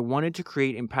more, I wanted to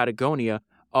create in Patagonia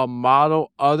a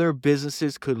model other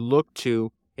businesses could look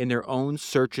to in their own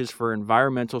searches for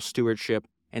environmental stewardship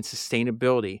and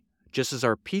sustainability, just as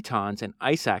our pitons and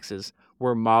ice axes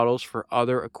were models for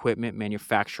other equipment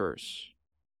manufacturers.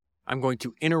 I'm going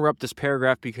to interrupt this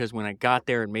paragraph because when I got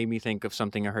there, it made me think of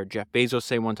something I heard Jeff Bezos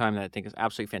say one time that I think is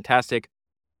absolutely fantastic.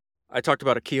 I talked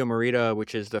about Akio Morita,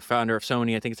 which is the founder of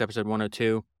Sony. I think it's episode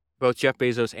 102. Both Jeff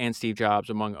Bezos and Steve Jobs,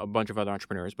 among a bunch of other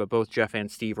entrepreneurs, but both Jeff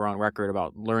and Steve are on record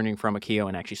about learning from Akio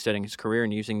and actually studying his career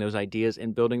and using those ideas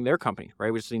in building their company,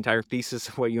 right? Which is the entire thesis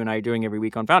of what you and I are doing every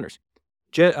week on Founders.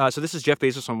 So this is Jeff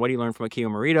Bezos on what he learned from Akio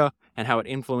Morita and how it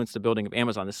influenced the building of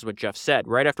Amazon. This is what Jeff said.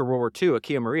 Right after World War II,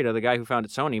 Akio Morita, the guy who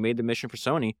founded Sony, made the mission for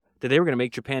Sony that they were going to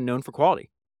make Japan known for quality.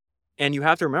 And you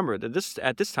have to remember that this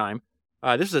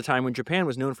was a time when Japan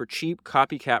was known for cheap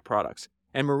copycat products.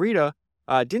 And Morita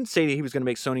didn't say that he was going to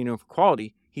make Sony known for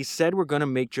quality. He said we're going to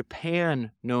make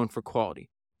Japan known for quality.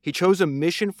 He chose a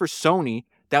mission for Sony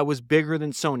that was bigger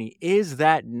than Sony. Is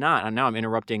that not? And now I'm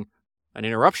interrupting an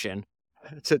interruption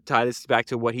to tie this back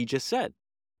to what he just said.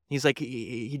 He's like,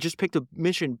 he just picked a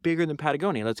mission bigger than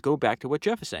Patagonia. Let's go back to what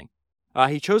Jeff is saying.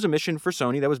 He chose a mission for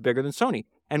Sony that was bigger than Sony.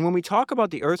 And when we talk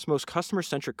about the Earth's most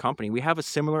customer-centric company, we have a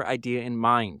similar idea in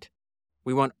mind.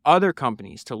 We want other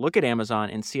companies to look at Amazon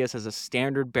and see us as a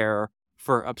standard bearer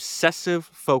for obsessive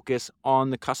focus on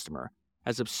the customer,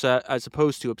 as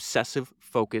opposed to obsessive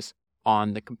focus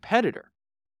on the competitor.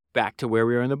 Back to where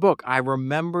we were in the book, I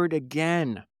remembered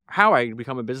again how I had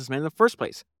become a businessman in the first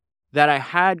place. That I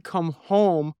had come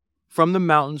home from the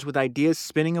mountains with ideas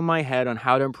spinning in my head on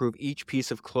how to improve each piece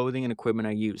of clothing and equipment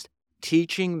I used.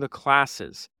 Teaching the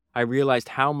classes, I realized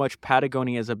how much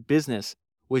Patagonia as a business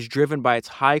was driven by its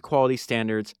high-quality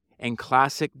standards and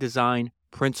classic design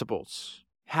principles.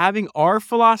 Having our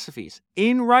philosophies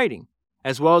in writing,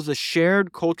 as well as the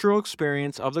shared cultural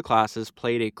experience of the classes,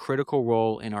 played a critical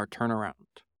role in our turnaround.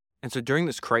 And so during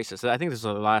this crisis, I think this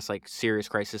was the last serious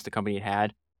crisis the company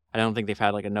had. I don't think they've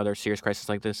had another serious crisis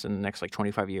like this in the next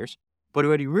 25 years. But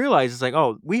what he realized is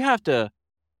we have to,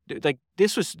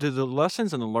 this was the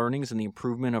lessons and the learnings and the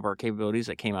improvement of our capabilities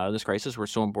that came out of this crisis were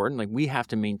so important. We have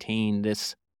to maintain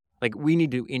this. We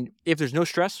need to, if there's no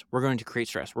stress, we're going to create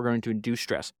stress. We're going to induce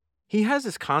stress. He has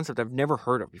this concept I've never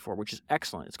heard of before, which is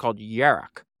excellent. It's called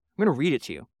YARAC. I'm going to read it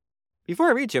to you. Before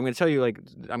I read it to you, I'm going to tell you,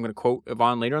 I'm going to quote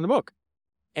Yvon later in the book.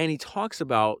 And he talks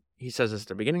about, he says this at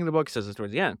the beginning of the book, he says this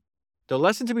towards the end. The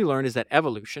lesson to be learned is that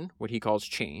evolution, what he calls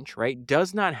change, right,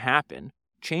 does not happen.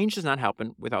 Change does not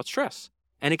happen without stress.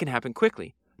 And it can happen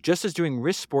quickly. Just as doing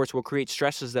risk sports will create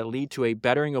stresses that lead to a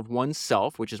bettering of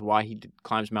oneself, which is why he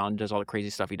climbs mountains, does all the crazy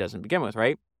stuff he does to begin with,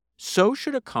 right? So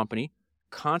should a company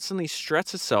constantly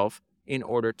stress itself in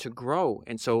order to grow.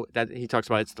 And so that he talks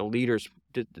about it's the leader's,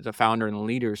 the founder and the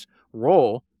leader's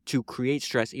role to create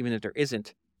stress even if there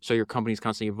isn't. So your company's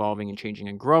constantly evolving and changing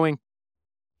and growing.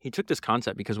 He took this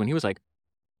concept because when he was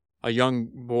a young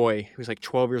boy, he was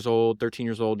 12 years old, 13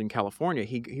 years old in California,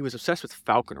 he was obsessed with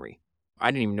falconry. I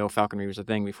didn't even know falconry was a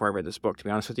thing before I read this book, to be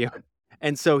honest with you.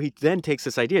 And so he then takes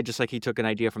this idea, just like he took an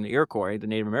idea from the Iroquois, the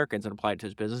Native Americans, and applied it to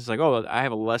his business. He's like, I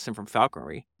have a lesson from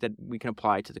falconry that we can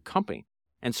apply to the company.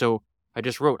 And so I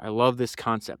just wrote, I love this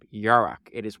concept, YARAC.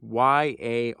 It is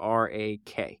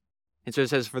YARAK. And so it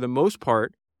says, for the most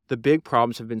part, the big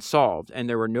problems have been solved, and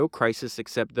there were no crises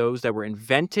except those that were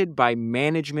invented by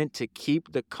management to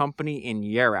keep the company in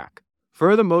YARAC.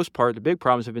 For the most part, the big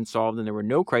problems have been solved, and there were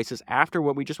no crises after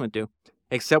what we just went through,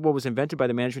 except what was invented by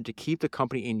the management to keep the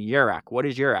company in YARAC. What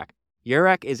is YARAC?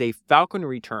 YARAC is a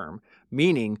falconry term,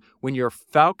 meaning when your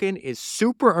falcon is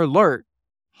super alert,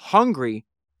 hungry,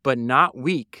 but not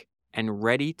weak, and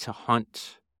ready to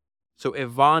hunt. So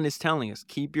Yvon is telling us,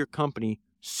 keep your company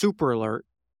super alert,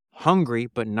 hungry,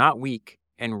 but not weak,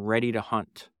 and ready to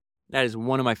hunt. That is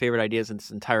one of my favorite ideas in this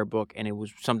entire book, and it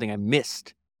was something I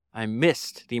missed. I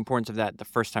missed the importance of that the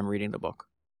first time reading the book.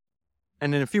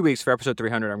 And in a few weeks, for episode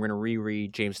 300, I'm going to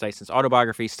reread James Dyson's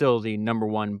autobiography, still the number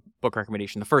one book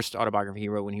recommendation, the first autobiography he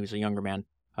wrote when he was a younger man,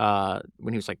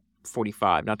 when he was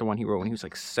 45, not the one he wrote when he was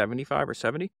 75 or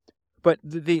 70. But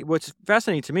what's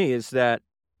fascinating to me is that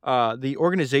the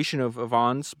organization of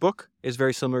Yvon's book is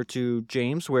very similar to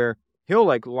James, where he'll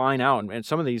line out, and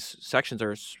some of these sections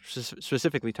are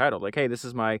specifically titled, hey, this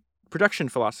is my production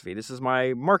philosophy, this is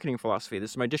my marketing philosophy,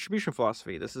 this is my distribution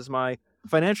philosophy, this is my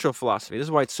financial philosophy. This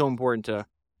is why it's so important to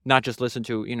not just listen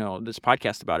to, this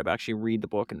podcast about it, but actually read the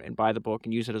book and buy the book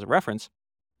and use it as a reference.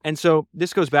 And so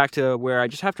this goes back to where I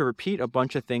just have to repeat a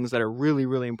bunch of things that are really,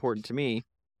 really important to me.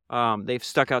 They've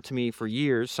stuck out to me for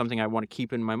years, something I want to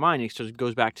keep in my mind. It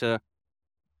goes back to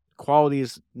quality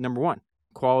is number one.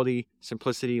 Quality,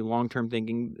 simplicity, long-term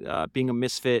thinking, being a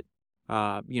misfit,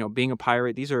 being a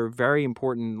pirate. These are very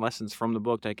important lessons from the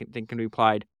book that I think can be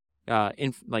applied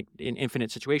in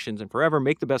infinite situations and forever.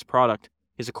 Make the best product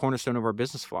is a cornerstone of our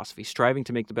business philosophy. Striving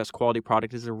to make the best quality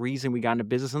product is the reason we got into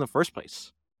business in the first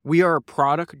place. We are a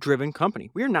product-driven company.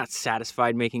 We are not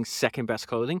satisfied making second-best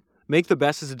clothing. Make the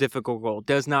best is a difficult goal.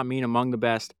 Does not mean among the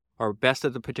best or best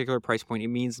at the particular price point. It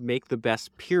means make the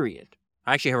best, period.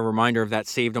 I actually have a reminder of that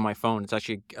saved on my phone. It's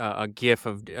actually a GIF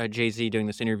of Jay-Z doing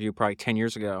this interview probably 10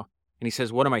 years ago. And he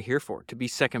says, what am I here for? To be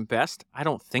second best? I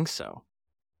don't think so.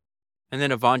 And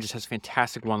then Yvon just has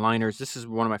fantastic one-liners. This is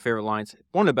one of my favorite lines,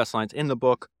 one of the best lines in the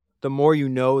book. The more you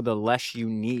know, the less you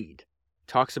need.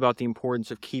 Talks about the importance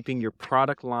of keeping your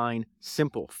product line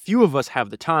simple. Few of us have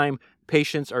the time,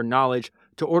 patience, or knowledge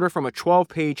to order from a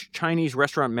 12-page Chinese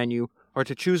restaurant menu or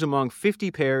to choose among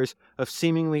 50 pairs of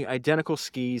seemingly identical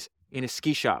skis in a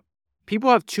ski shop. People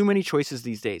have too many choices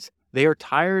these days. They are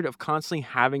tired of constantly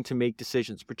having to make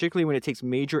decisions, particularly when it takes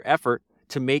major effort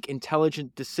to make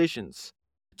intelligent decisions.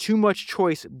 Too much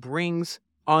choice brings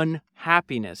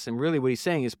unhappiness. And really what he's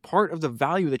saying is part of the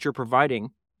value that you're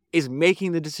providing is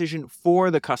making the decision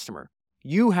for the customer.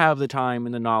 You have the time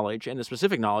and the knowledge and the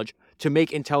specific knowledge to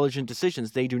make intelligent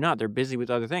decisions. They do not. They're busy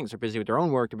with other things. They're busy with their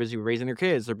own work. They're busy with raising their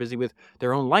kids. They're busy with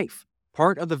their own life.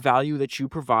 Part of the value that you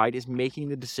provide is making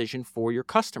the decision for your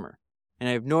customer. And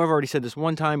I know I've already said this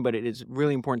one time, but it is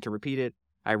really important to repeat it.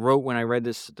 I wrote when I read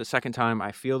this the second time,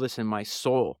 I feel this in my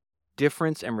soul.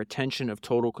 Difference and retention of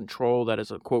total control. That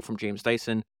is a quote from James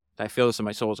Dyson. I feel this in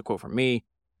my soul is a quote from me.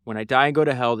 When I die and go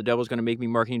to hell, the devil's going to make me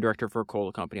marketing director for a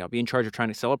cola company. I'll be in charge of trying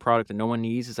to sell a product that no one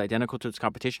needs, is identical to its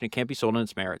competition, and can't be sold on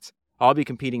its merits. I'll be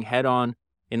competing head-on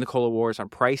in the cola wars on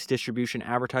price, distribution,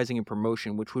 advertising, and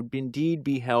promotion, which would indeed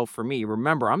be hell for me.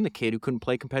 Remember, I'm the kid who couldn't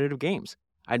play competitive games.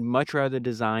 I'd much rather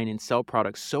design and sell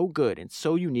products so good and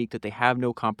so unique that they have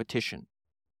no competition.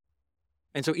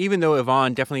 And so even though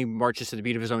Yvon definitely marches to the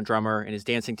beat of his own drummer and is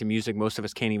dancing to music most of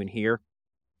us can't even hear,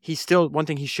 he's still, one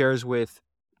thing he shares with,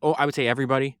 I would say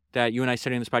everybody that you and I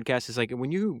study on this podcast is like,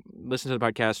 when you listen to the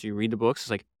podcast, you read the books,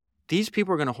 it's like, these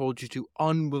people are going to hold you to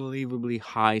unbelievably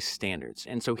high standards.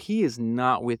 And so he is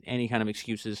not with any kind of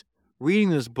excuses. Reading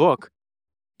this book,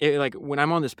 like when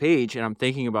I'm on this page and I'm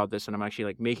thinking about this and I'm actually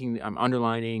like I'm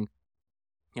underlining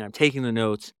and I'm taking the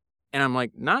notes and I'm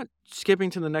like not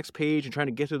skipping to the next page and trying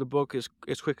to get through the book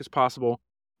as quick as possible.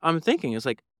 I'm thinking, it's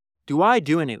like, do I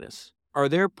do any of this? Are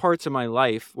there parts of my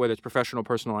life, whether it's professional,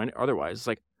 personal, or otherwise, it's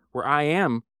like where I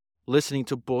am listening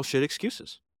to bullshit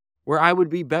excuses, where I would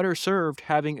be better served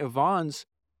having Yvon's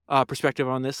perspective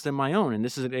on this than my own. And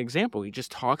this is an example. He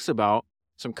just talks about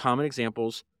some common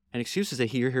examples and excuses that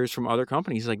he hears from other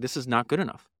companies. He's like, this is not good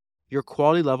enough. Your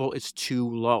quality level is too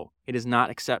low. It is not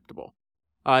acceptable.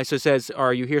 So it says,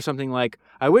 or you hear something like,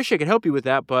 I wish I could help you with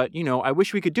that, but, I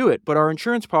wish we could do it, but our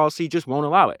insurance policy just won't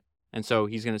allow it. And so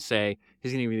he's going to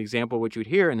give you the example of what you would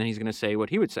hear, and then he's going to say what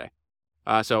he would say.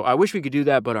 So I wish we could do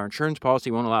that, but our insurance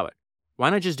policy won't allow it. Why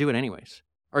not just do it anyways?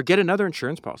 Or get another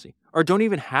insurance policy. Or don't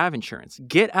even have insurance.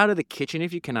 Get out of the kitchen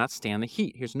if you cannot stand the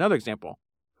heat. Here's another example.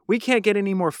 We can't get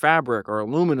any more fabric or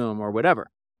aluminum or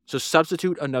whatever. So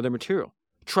substitute another material.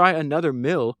 Try another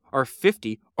mill or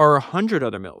 50 or 100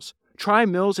 other mills. Try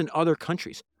mills in other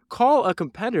countries. Call a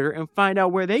competitor and find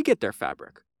out where they get their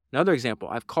fabric. Another example.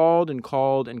 I've called and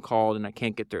called and called and I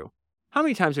can't get through. How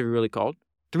many times have you really called?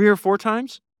 3 or 4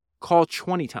 times? Call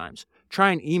 20 times.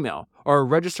 Try an email or a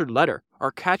registered letter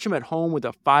or catch them at home with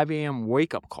a 5 a.m.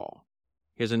 wake-up call.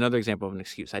 Here's another example of an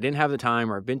excuse. I didn't have the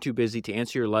time or I've been too busy to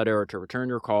answer your letter or to return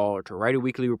your call or to write a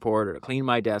weekly report or to clean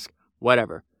my desk,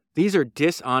 whatever. These are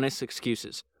dishonest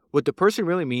excuses. What the person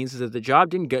really means is that the job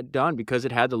didn't get done because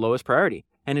it had the lowest priority.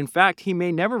 And in fact, he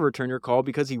may never return your call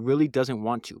because he really doesn't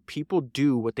want to. People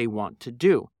do what they want to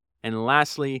do. And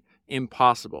lastly,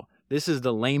 impossible. This is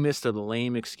the lamest of the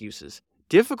lame excuses.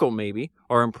 Difficult maybe,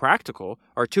 or impractical,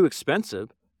 or too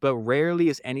expensive, but rarely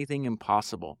is anything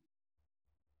impossible.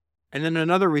 And then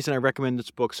another reason I recommend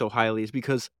this book so highly is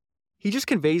because he just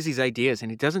conveys these ideas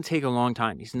and it doesn't take a long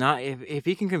time. He's not, if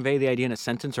he can convey the idea in a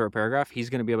sentence or a paragraph, he's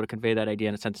going to be able to convey that idea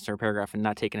in a sentence or a paragraph and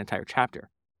not take an entire chapter.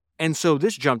 And so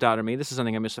this jumped out at me. This is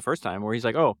something I missed the first time where he's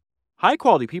like, high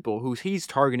quality people who he's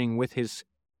targeting with his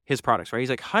products, right? He's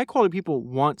like, high quality people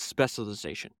want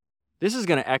specialization. This is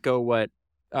going to echo what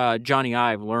Johnny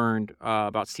Ive learned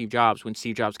about Steve Jobs when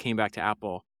Steve Jobs came back to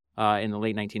Apple in the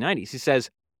late 1990s. He says,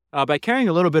 by carrying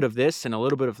a little bit of this and a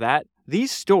little bit of that,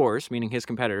 these stores, meaning his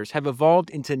competitors, have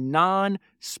evolved into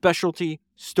non-specialty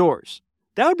stores.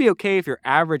 That would be okay if your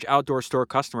average outdoor store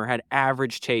customer had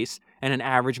average tastes and an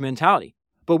average mentality.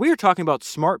 But we are talking about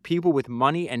smart people with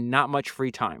money and not much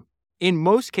free time. In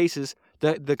most cases,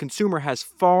 the consumer has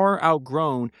far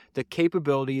outgrown the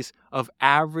capabilities of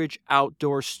average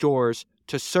outdoor stores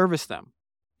to service them.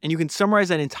 And you can summarize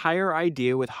that entire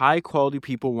idea with high quality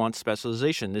people want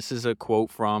specialization. This is a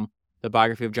quote from the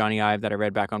biography of Johnny Ive that I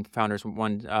read back on Founders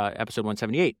episode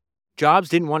 178. Jobs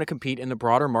didn't want to compete in the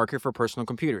broader market for personal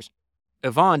computers.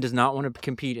 Yvon does not want to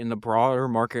compete in the broader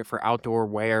market for outdoor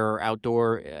wear or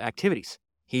outdoor activities.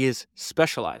 He is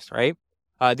specialized, right?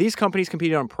 These companies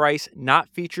competed on price, not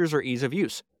features or ease of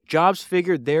use. Jobs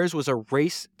figured theirs was a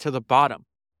race to the bottom.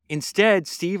 Instead,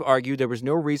 Steve argued there was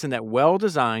no reason that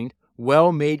well-designed,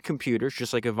 well-made computers,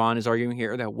 just like Yvon is arguing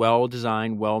here, that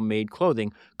well-designed, well-made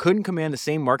clothing couldn't command the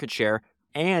same market share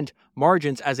and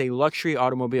margins as a luxury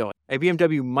automobile. A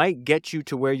BMW might get you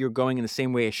to where you're going in the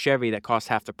same way a Chevy that costs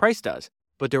half the price does,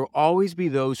 but there will always be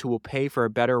those who will pay for a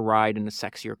better ride in a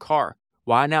sexier car.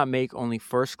 Why not make only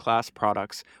first-class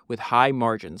products with high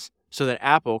margins so that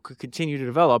Apple could continue to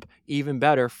develop even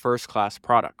better first-class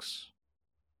products?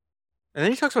 And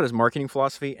then he talks about his marketing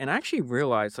philosophy, and I actually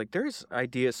realized like there's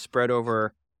ideas spread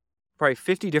over probably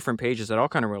 50 different pages that all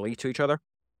kind of relate to each other.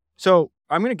 So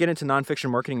I'm going to get into nonfiction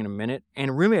marketing in a minute,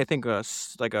 and really I think a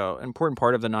important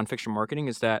part of the nonfiction marketing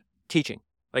is that teaching.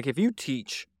 Like if you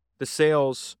teach the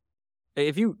sales,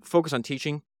 if you focus on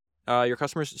teaching your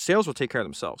customers, sales will take care of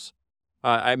themselves.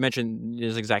 I mentioned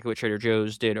this is exactly what Trader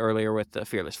Joe's did earlier with the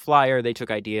Fearless Flyer. They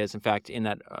took ideas. In fact, in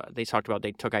that they talked about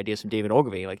they took ideas from David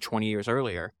Ogilvy like 20 years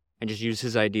earlier and just used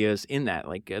his ideas in that.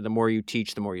 Like the more you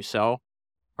teach, the more you sell,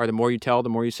 or the more you tell, the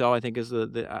more you sell. I think is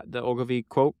the Ogilvy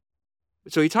quote.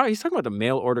 So he's talking about the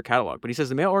mail order catalog, but he says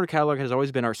the mail order catalog has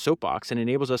always been our soapbox and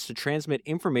enables us to transmit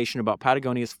information about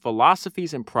Patagonia's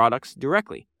philosophies and products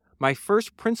directly. My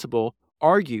first principle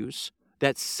argues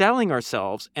that selling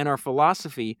ourselves and our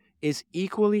philosophy is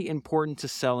equally important to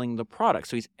selling the product.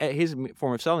 So his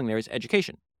form of selling there is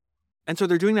education. And so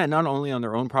they're doing that not only on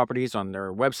their own properties, on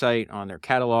their website, on their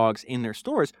catalogs, in their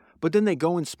stores, but then they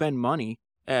go and spend money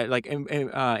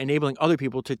enabling other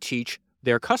people to teach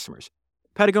their customers.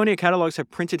 Patagonia catalogs have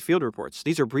printed field reports.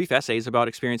 These are brief essays about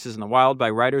experiences in the wild by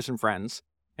writers and friends.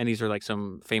 And these are like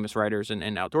some famous writers and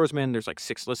outdoorsmen. There's like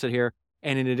 6 listed here.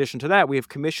 And in addition to that, we have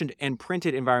commissioned and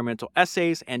printed environmental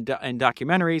essays and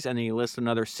documentaries. And then he lists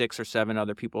another 6 or 7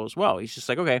 other people as well. He's just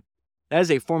like, okay, that is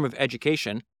a form of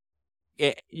education.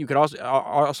 You could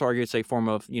also argue it's a form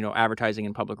of, advertising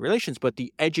and public relations, but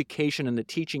the education and the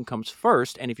teaching comes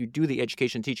first. And if you do the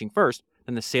education and teaching first,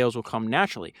 then the sales will come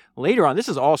naturally. Later on, this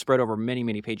is all spread over many,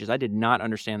 many pages. I did not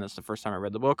understand this the first time I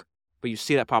read the book, but you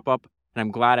see that pop up. And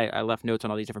I'm glad I left notes on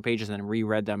all these different pages and then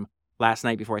reread them last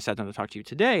night before I sat down to talk to you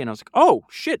today. And I was like, oh,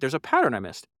 shit, there's a pattern I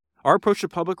missed. Our approach to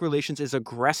public relations is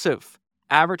aggressive.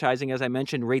 Advertising, as I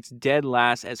mentioned, rates dead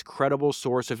last as credible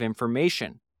source of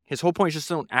information. His whole point is just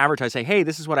don't advertise, say, hey,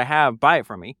 this is what I have, buy it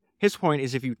from me. His point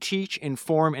is if you teach,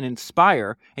 inform, and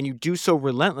inspire, and you do so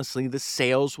relentlessly, the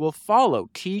sales will follow.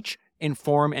 Teach,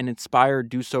 inform, and inspire,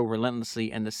 do so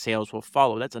relentlessly, and the sales will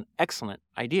follow. That's an excellent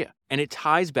idea. And it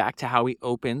ties back to how he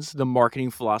opens the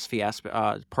marketing philosophy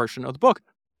portion of the book.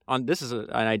 This is an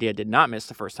idea I did not miss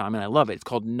the first time, and I love it. It's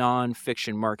called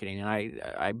nonfiction marketing, and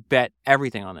I bet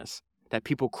everything on this, that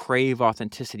people crave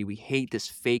authenticity. We hate this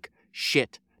fake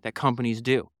shit that companies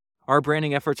do. Our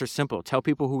branding efforts are simple. Tell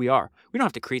people who we are. We don't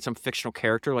have to create some fictional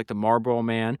character like the Marlboro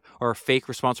Man or a fake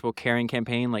responsible caring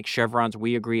campaign like Chevron's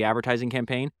We Agree advertising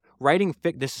campaign.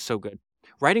 This is so good.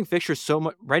 Writing fiction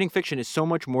is so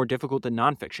much more difficult than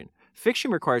nonfiction.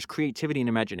 Fiction requires creativity and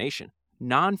imagination.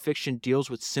 Nonfiction deals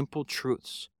with simple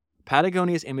truths.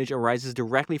 Patagonia's image arises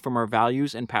directly from our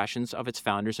values and passions of its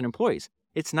founders and employees.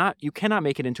 You cannot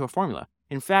make it into a formula.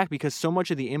 In fact, because so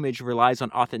much of the image relies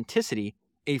on authenticity,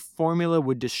 a formula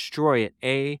would destroy it.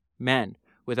 Amen.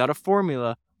 Without a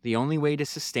formula, the only way to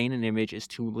sustain an image is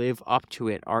to live up to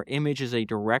it. Our image is a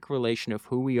direct relation of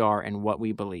who we are and what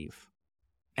we believe.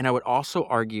 And I would also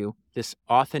argue this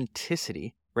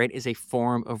authenticity, right, is a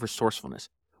form of resourcefulness.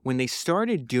 When they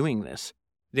started doing this,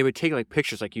 they would take like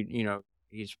pictures, like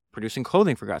he's producing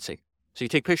clothing for God's sake. So you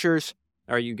take pictures,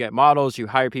 or you get models, you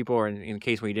hire people, or in a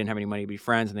case where you didn't have any money, be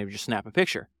friends, and they would just snap a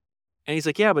picture. And he's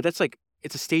like, yeah, but that's like,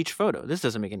 it's a stage photo. This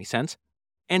doesn't make any sense.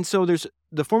 And so there's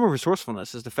the form of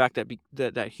resourcefulness is the fact that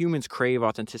that humans crave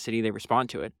authenticity, they respond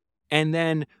to it. And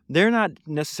then they're not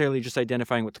necessarily just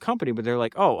identifying with the company, but they're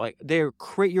like, oh, like they're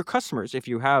your customers. If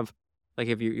you have, like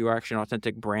if you are actually an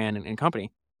authentic brand and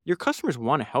company, your customers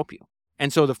want to help you.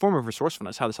 And so the form of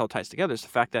resourcefulness, how this all ties together, is the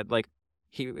fact that like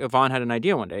Yvon had an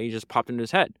idea one day, he just popped into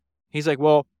his head. He's like,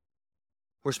 well,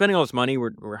 we're spending all this money,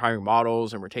 we're hiring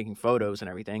models and we're taking photos and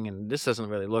everything, and this doesn't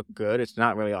really look good. It's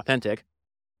not really authentic.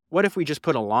 What if we just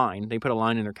put a line? They put a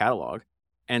line in their catalog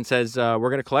and says, we're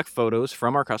going to collect photos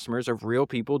from our customers of real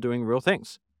people doing real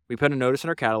things. We put a notice in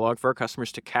our catalog for our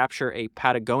customers to capture a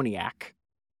Patagoniac.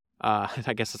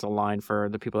 I guess it's a line for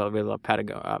the people that really love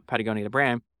Patagonia, the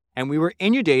brand. And we were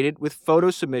inundated with photo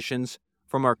submissions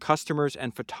from our customers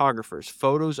and photographers,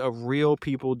 photos of real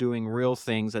people doing real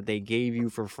things that they gave you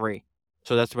for free.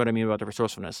 So that's what I mean about the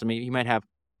resourcefulness. I mean, he might have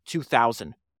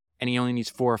 2,000 and he only needs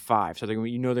 4 or 5. So they're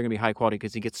going to be high quality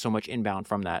because he gets so much inbound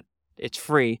from that. It's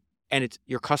free, and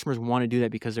your customers want to do that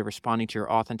because they're responding to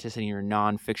your authenticity and your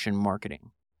nonfiction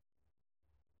marketing.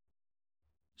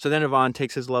 So then Yvon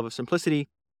takes his love of simplicity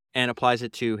and applies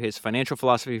it to his financial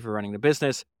philosophy for running the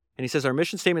business. And he says, our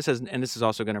mission statement says, and this is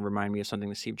also going to remind me of something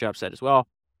that Steve Jobs said as well,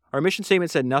 our mission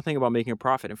statement said nothing about making a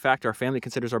profit. In fact, our family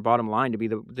considers our bottom line to be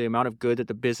the amount of good that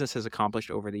the business has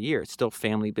accomplished over the year. It's still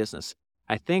family business.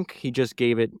 I think he just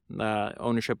gave it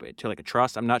ownership to like a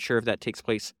trust. I'm not sure if that takes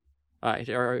place, or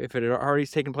if it had already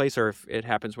taken place, or if it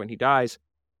happens when he dies.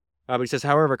 But he says,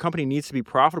 however, a company needs to be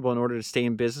profitable in order to stay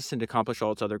in business and to accomplish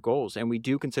all its other goals. And we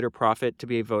do consider profit to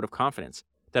be a vote of confidence,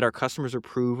 that our customers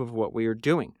approve of what we are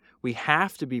doing. We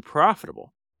have to be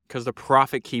profitable because the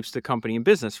profit keeps the company in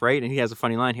business, right? And he has a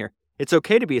funny line here. It's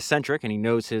okay to be eccentric, and he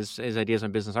knows his ideas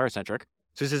on business are eccentric.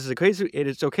 So he says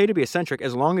it's okay to be eccentric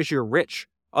as long as you're rich.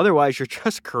 Otherwise, you're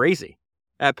just crazy.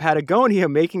 At Patagonia,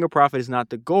 making a profit is not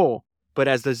the goal. But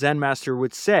as the Zen master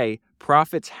would say,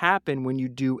 profits happen when you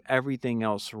do everything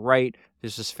else right.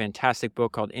 There's this fantastic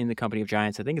book called In the Company of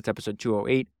Giants. I think it's episode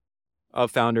 208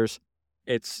 of Founders.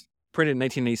 It's printed in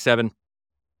 1987.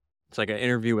 It's like an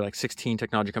interview with like 16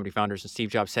 technology company founders. And Steve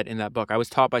Jobs said in that book, I was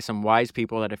taught by some wise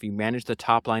people that if you manage the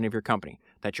top line of your company,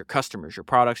 that your customers, your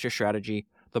products, your strategy,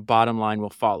 the bottom line will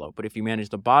follow. But if you manage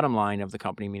the bottom line of the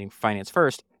company, meaning finance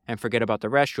first, and forget about the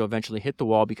rest, you'll eventually hit the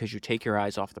wall because you take your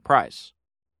eyes off the prize.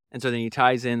 And so then he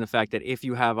ties in the fact that if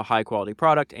you have a high quality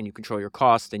product and you control your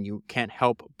costs, then you can't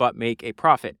help but make a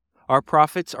profit. Our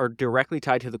profits are directly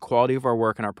tied to the quality of our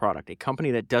work and our product. A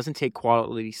company that doesn't take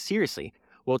quality seriously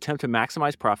will attempt to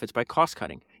maximize profits by cost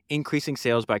cutting, increasing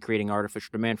sales by creating artificial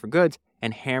demand for goods,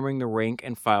 and hammering the rank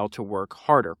and file to work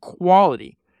harder.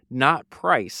 Quality, not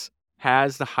price,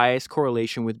 has the highest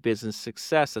correlation with business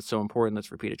success. That's so important.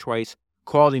 Let's repeat it twice.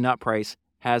 Quality, not price,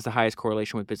 has the highest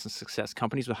correlation with business success.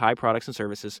 Companies with high product and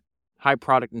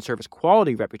service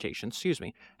quality reputations,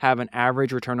 have an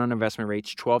average return on investment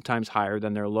rates 12 times higher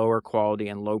than their lower quality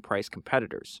and low price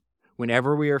competitors.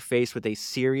 Whenever we are faced with a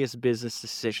serious business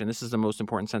decision, this is the most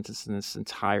important sentence in this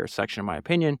entire section, in my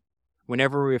opinion.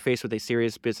 Whenever we are faced with a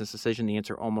serious business decision, the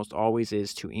answer almost always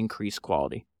is to increase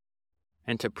quality.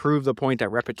 And to prove the point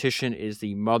that repetition is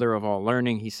the mother of all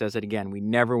learning, he says it again. We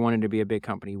never wanted to be a big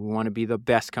company. We want to be the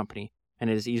best company. And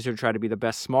it is easier to try to be the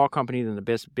best small company than the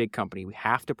best big company. We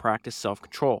have to practice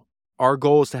self-control. Our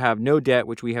goal is to have no debt,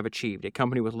 which we have achieved. A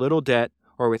company with little debt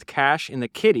or with cash in the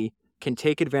kitty can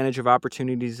take advantage of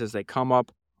opportunities as they come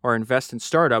up or invest in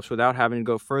startups without having to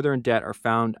go further in debt or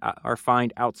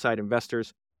find outside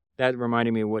investors. That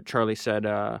reminded me of what Charlie said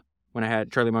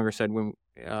Charlie Munger said when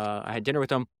I had dinner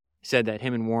with him. He said that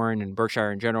him and Warren and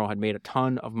Berkshire in general had made a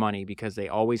ton of money because they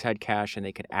always had cash and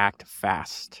they could act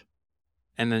fast.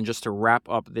 And then just to wrap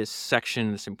up this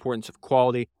section, this importance of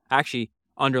quality, I actually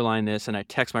underline this and I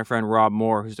text my friend Rob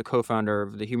Moore, who's the co-founder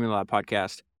of the Human Lab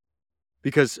podcast,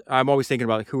 because I'm always thinking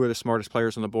about who are the smartest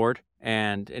players on the board.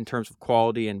 And in terms of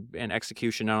quality and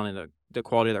execution, not only the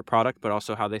quality of their product, but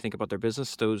also how they think about their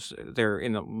business,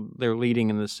 they're leading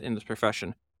in this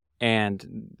profession.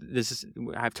 And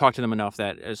I've talked to them enough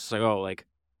that it's like,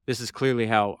 this is clearly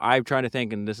how I've tried to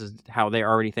think, and this is how they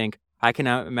already think. I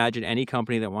cannot imagine any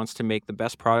company that wants to make the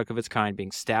best product of its kind being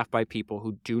staffed by people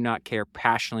who do not care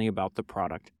passionately about the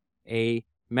product.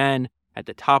 Amen. At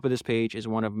the top of this page is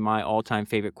one of my all-time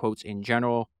favorite quotes in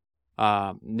general.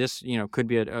 This, could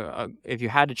be if you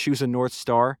had to choose a North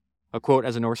Star, a quote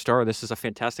as a North Star, this is a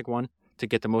fantastic one to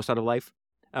get the most out of life.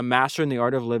 A master in the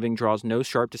art of living draws no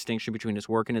sharp distinction between his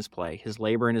work and his play, his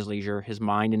labor and his leisure, his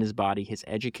mind and his body, his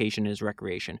education and his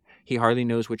recreation. He hardly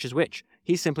knows which is which.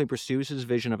 He simply pursues his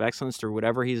vision of excellence through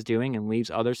whatever he is doing and leaves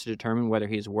others to determine whether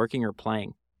he is working or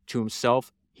playing. To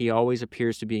himself, he always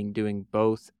appears to be doing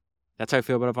both. That's how I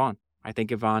feel about Yvon. I think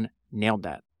Yvon nailed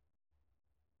that.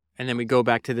 And then we go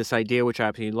back to this idea, which I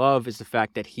absolutely love, is the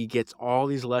fact that he gets all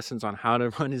these lessons on how to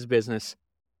run his business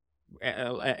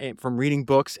from reading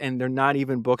books, and they're not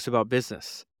even books about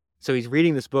business. So he's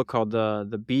reading this book called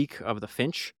The Beak of the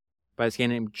Finch by this guy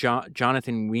named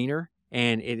Jonathan Weiner,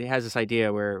 and it has this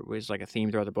idea where it was like a theme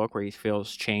throughout the book where he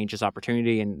feels change is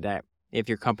opportunity, and that if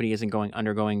your company isn't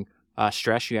undergoing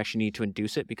stress, you actually need to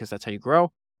induce it because that's how you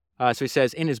grow. So he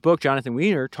says in his book, Jonathan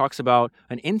Weiner talks about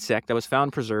an insect that was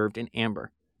found preserved in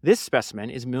amber. This specimen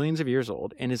is millions of years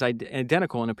old and is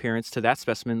identical in appearance to that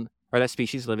specimen or that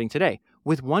species living today,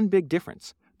 with one big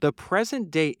difference. The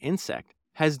present-day insect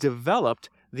has developed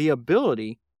the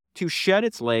ability to shed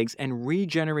its legs and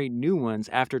regenerate new ones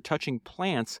after touching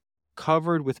plants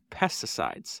covered with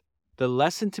pesticides. The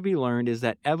lesson to be learned is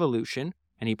that evolution,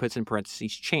 and he puts in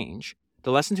parentheses change,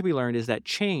 the lesson to be learned is that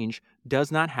change does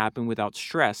not happen without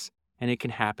stress, and it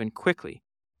can happen quickly.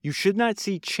 You should not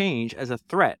see change as a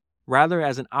threat, rather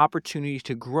as an opportunity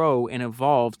to grow and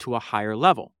evolve to a higher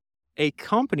level. A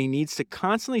company needs to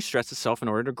constantly stress itself in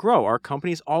order to grow. Our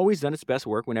company has always done its best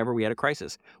work whenever we had a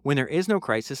crisis. When there is no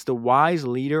crisis, the wise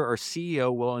leader or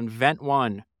CEO will invent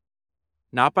one.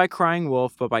 Not by crying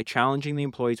wolf, but by challenging the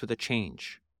employees with a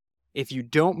change. If you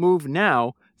don't move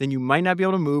now, then you might not be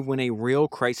able to move when a real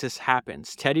crisis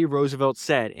happens. Teddy Roosevelt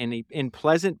said, in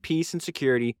pleasant peace and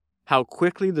security, how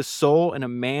quickly the soul in a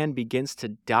man begins to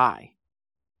die.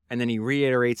 And then he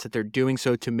reiterates that they're doing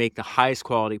so to make the highest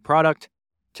quality product,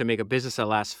 to make a business that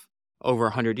lasts over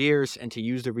 100 years, and to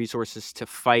use the resources to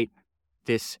fight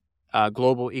this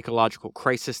global ecological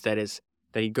crisis that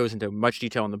he goes into much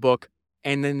detail in the book.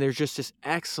 And then there's just this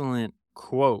excellent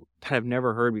quote that I've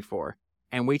never heard before.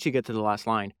 And wait till you get to the last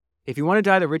line. If you want to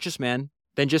die the richest man,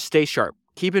 then just stay sharp.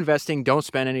 Keep investing. Don't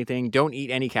spend anything. Don't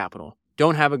eat any capital.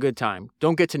 Don't have a good time.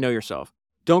 Don't get to know yourself.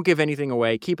 Don't give anything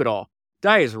away. Keep it all.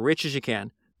 Die as rich as you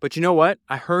can. But you know what?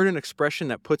 I heard an expression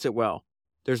that puts it well.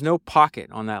 There's no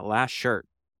pocket on that last shirt.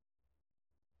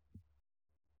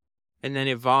 And then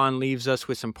Yvon leaves us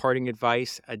with some parting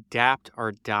advice: adapt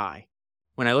or die.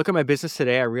 When I look at my business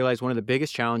today, I realize one of the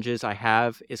biggest challenges I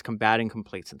have is combating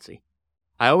complacency.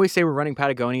 I always say we're running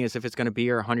Patagonia as if it's going to be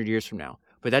here 100 years from now,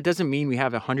 but that doesn't mean we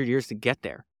have 100 years to get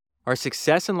there. Our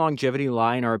success and longevity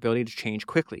lie in our ability to change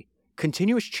quickly.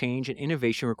 Continuous change and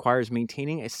innovation requires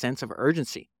maintaining a sense of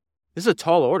urgency. This is a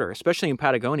tall order, especially in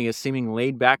Patagonia's seeming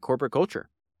laid-back corporate culture.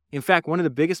 In fact, one of the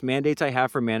biggest mandates I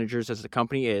have for managers at the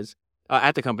company is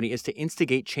to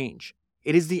instigate change.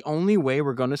 It is the only way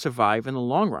we're going to survive in the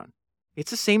long run.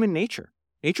 It's the same in nature.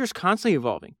 Nature is constantly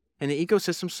evolving, and the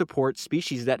ecosystem supports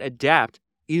species that adapt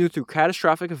either through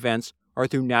catastrophic events or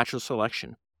through natural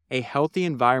selection. A healthy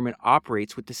environment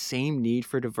operates with the same need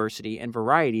for diversity and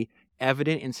variety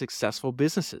evident in successful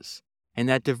businesses, and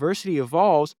that diversity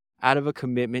evolves out of a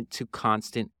commitment to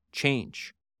constant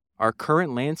change. Our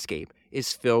current landscape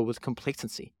is filled with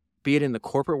complacency, be it in the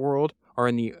corporate world or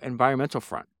in the environmental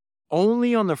front.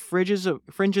 Only on the fringes of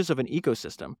an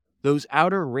ecosystem, those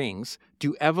outer rings,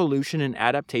 do evolution and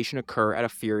adaptation occur at a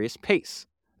furious pace.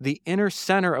 The inner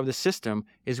center of the system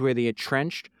is where the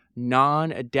entrenched,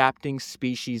 non-adapting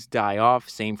species die off,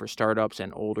 same for startups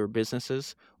and older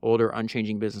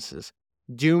unchanging businesses,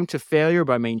 doomed to failure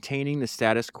by maintaining the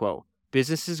status quo.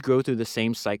 Businesses go through the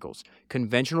same cycles.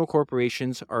 Conventional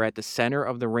corporations are at the center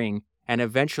of the ring, and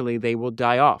eventually they will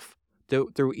die off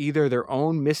through either their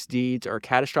own misdeeds or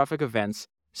catastrophic events,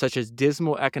 such as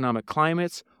dismal economic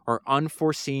climates or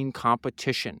unforeseen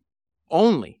competition.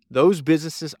 Only those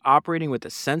businesses operating with a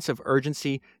sense of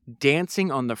urgency,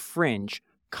 dancing on the fringe,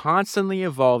 constantly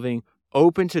evolving,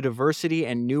 open to diversity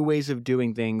and new ways of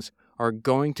doing things, are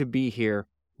going to be here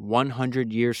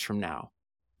 100 years from now.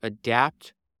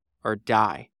 Adapt or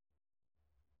die.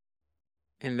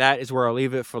 And that is where I'll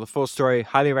leave it for the full story.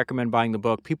 Highly recommend buying the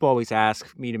book. People always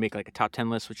ask me to make like a top 10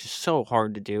 list, which is so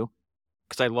hard to do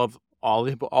because I love all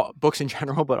books in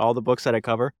general, but all the books that I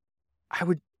cover.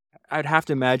 I'd have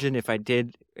to imagine if I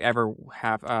did ever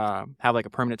have like a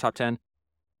permanent top 10,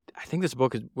 I think this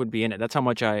book would be in it. That's how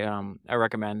much I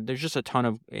recommend. There's just a ton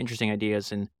of interesting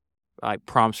ideas and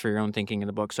prompts for your own thinking in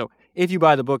the book. So if you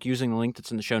buy the book using the link that's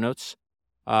in the show notes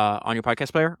on your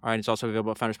podcast player, all right, it's also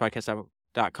available at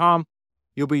founderspodcast.com.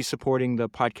 You'll be supporting the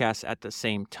podcast at the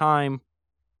same time.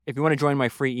 If you want to join my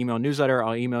free email newsletter,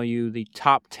 I'll email you the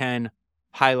top 10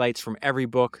 highlights from every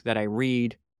book that I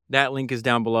read. That link is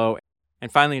down below.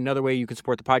 And finally, another way you can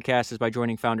support the podcast is by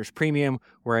joining Founders Premium,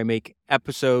 where I make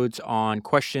episodes on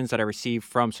questions that I receive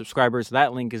from subscribers.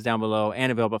 That link is down below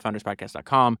and available at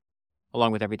founderspodcast.com,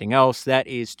 along with everything else. That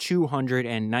is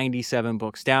 297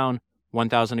 books down,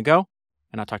 1,000 to go,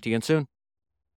 and I'll talk to you again soon.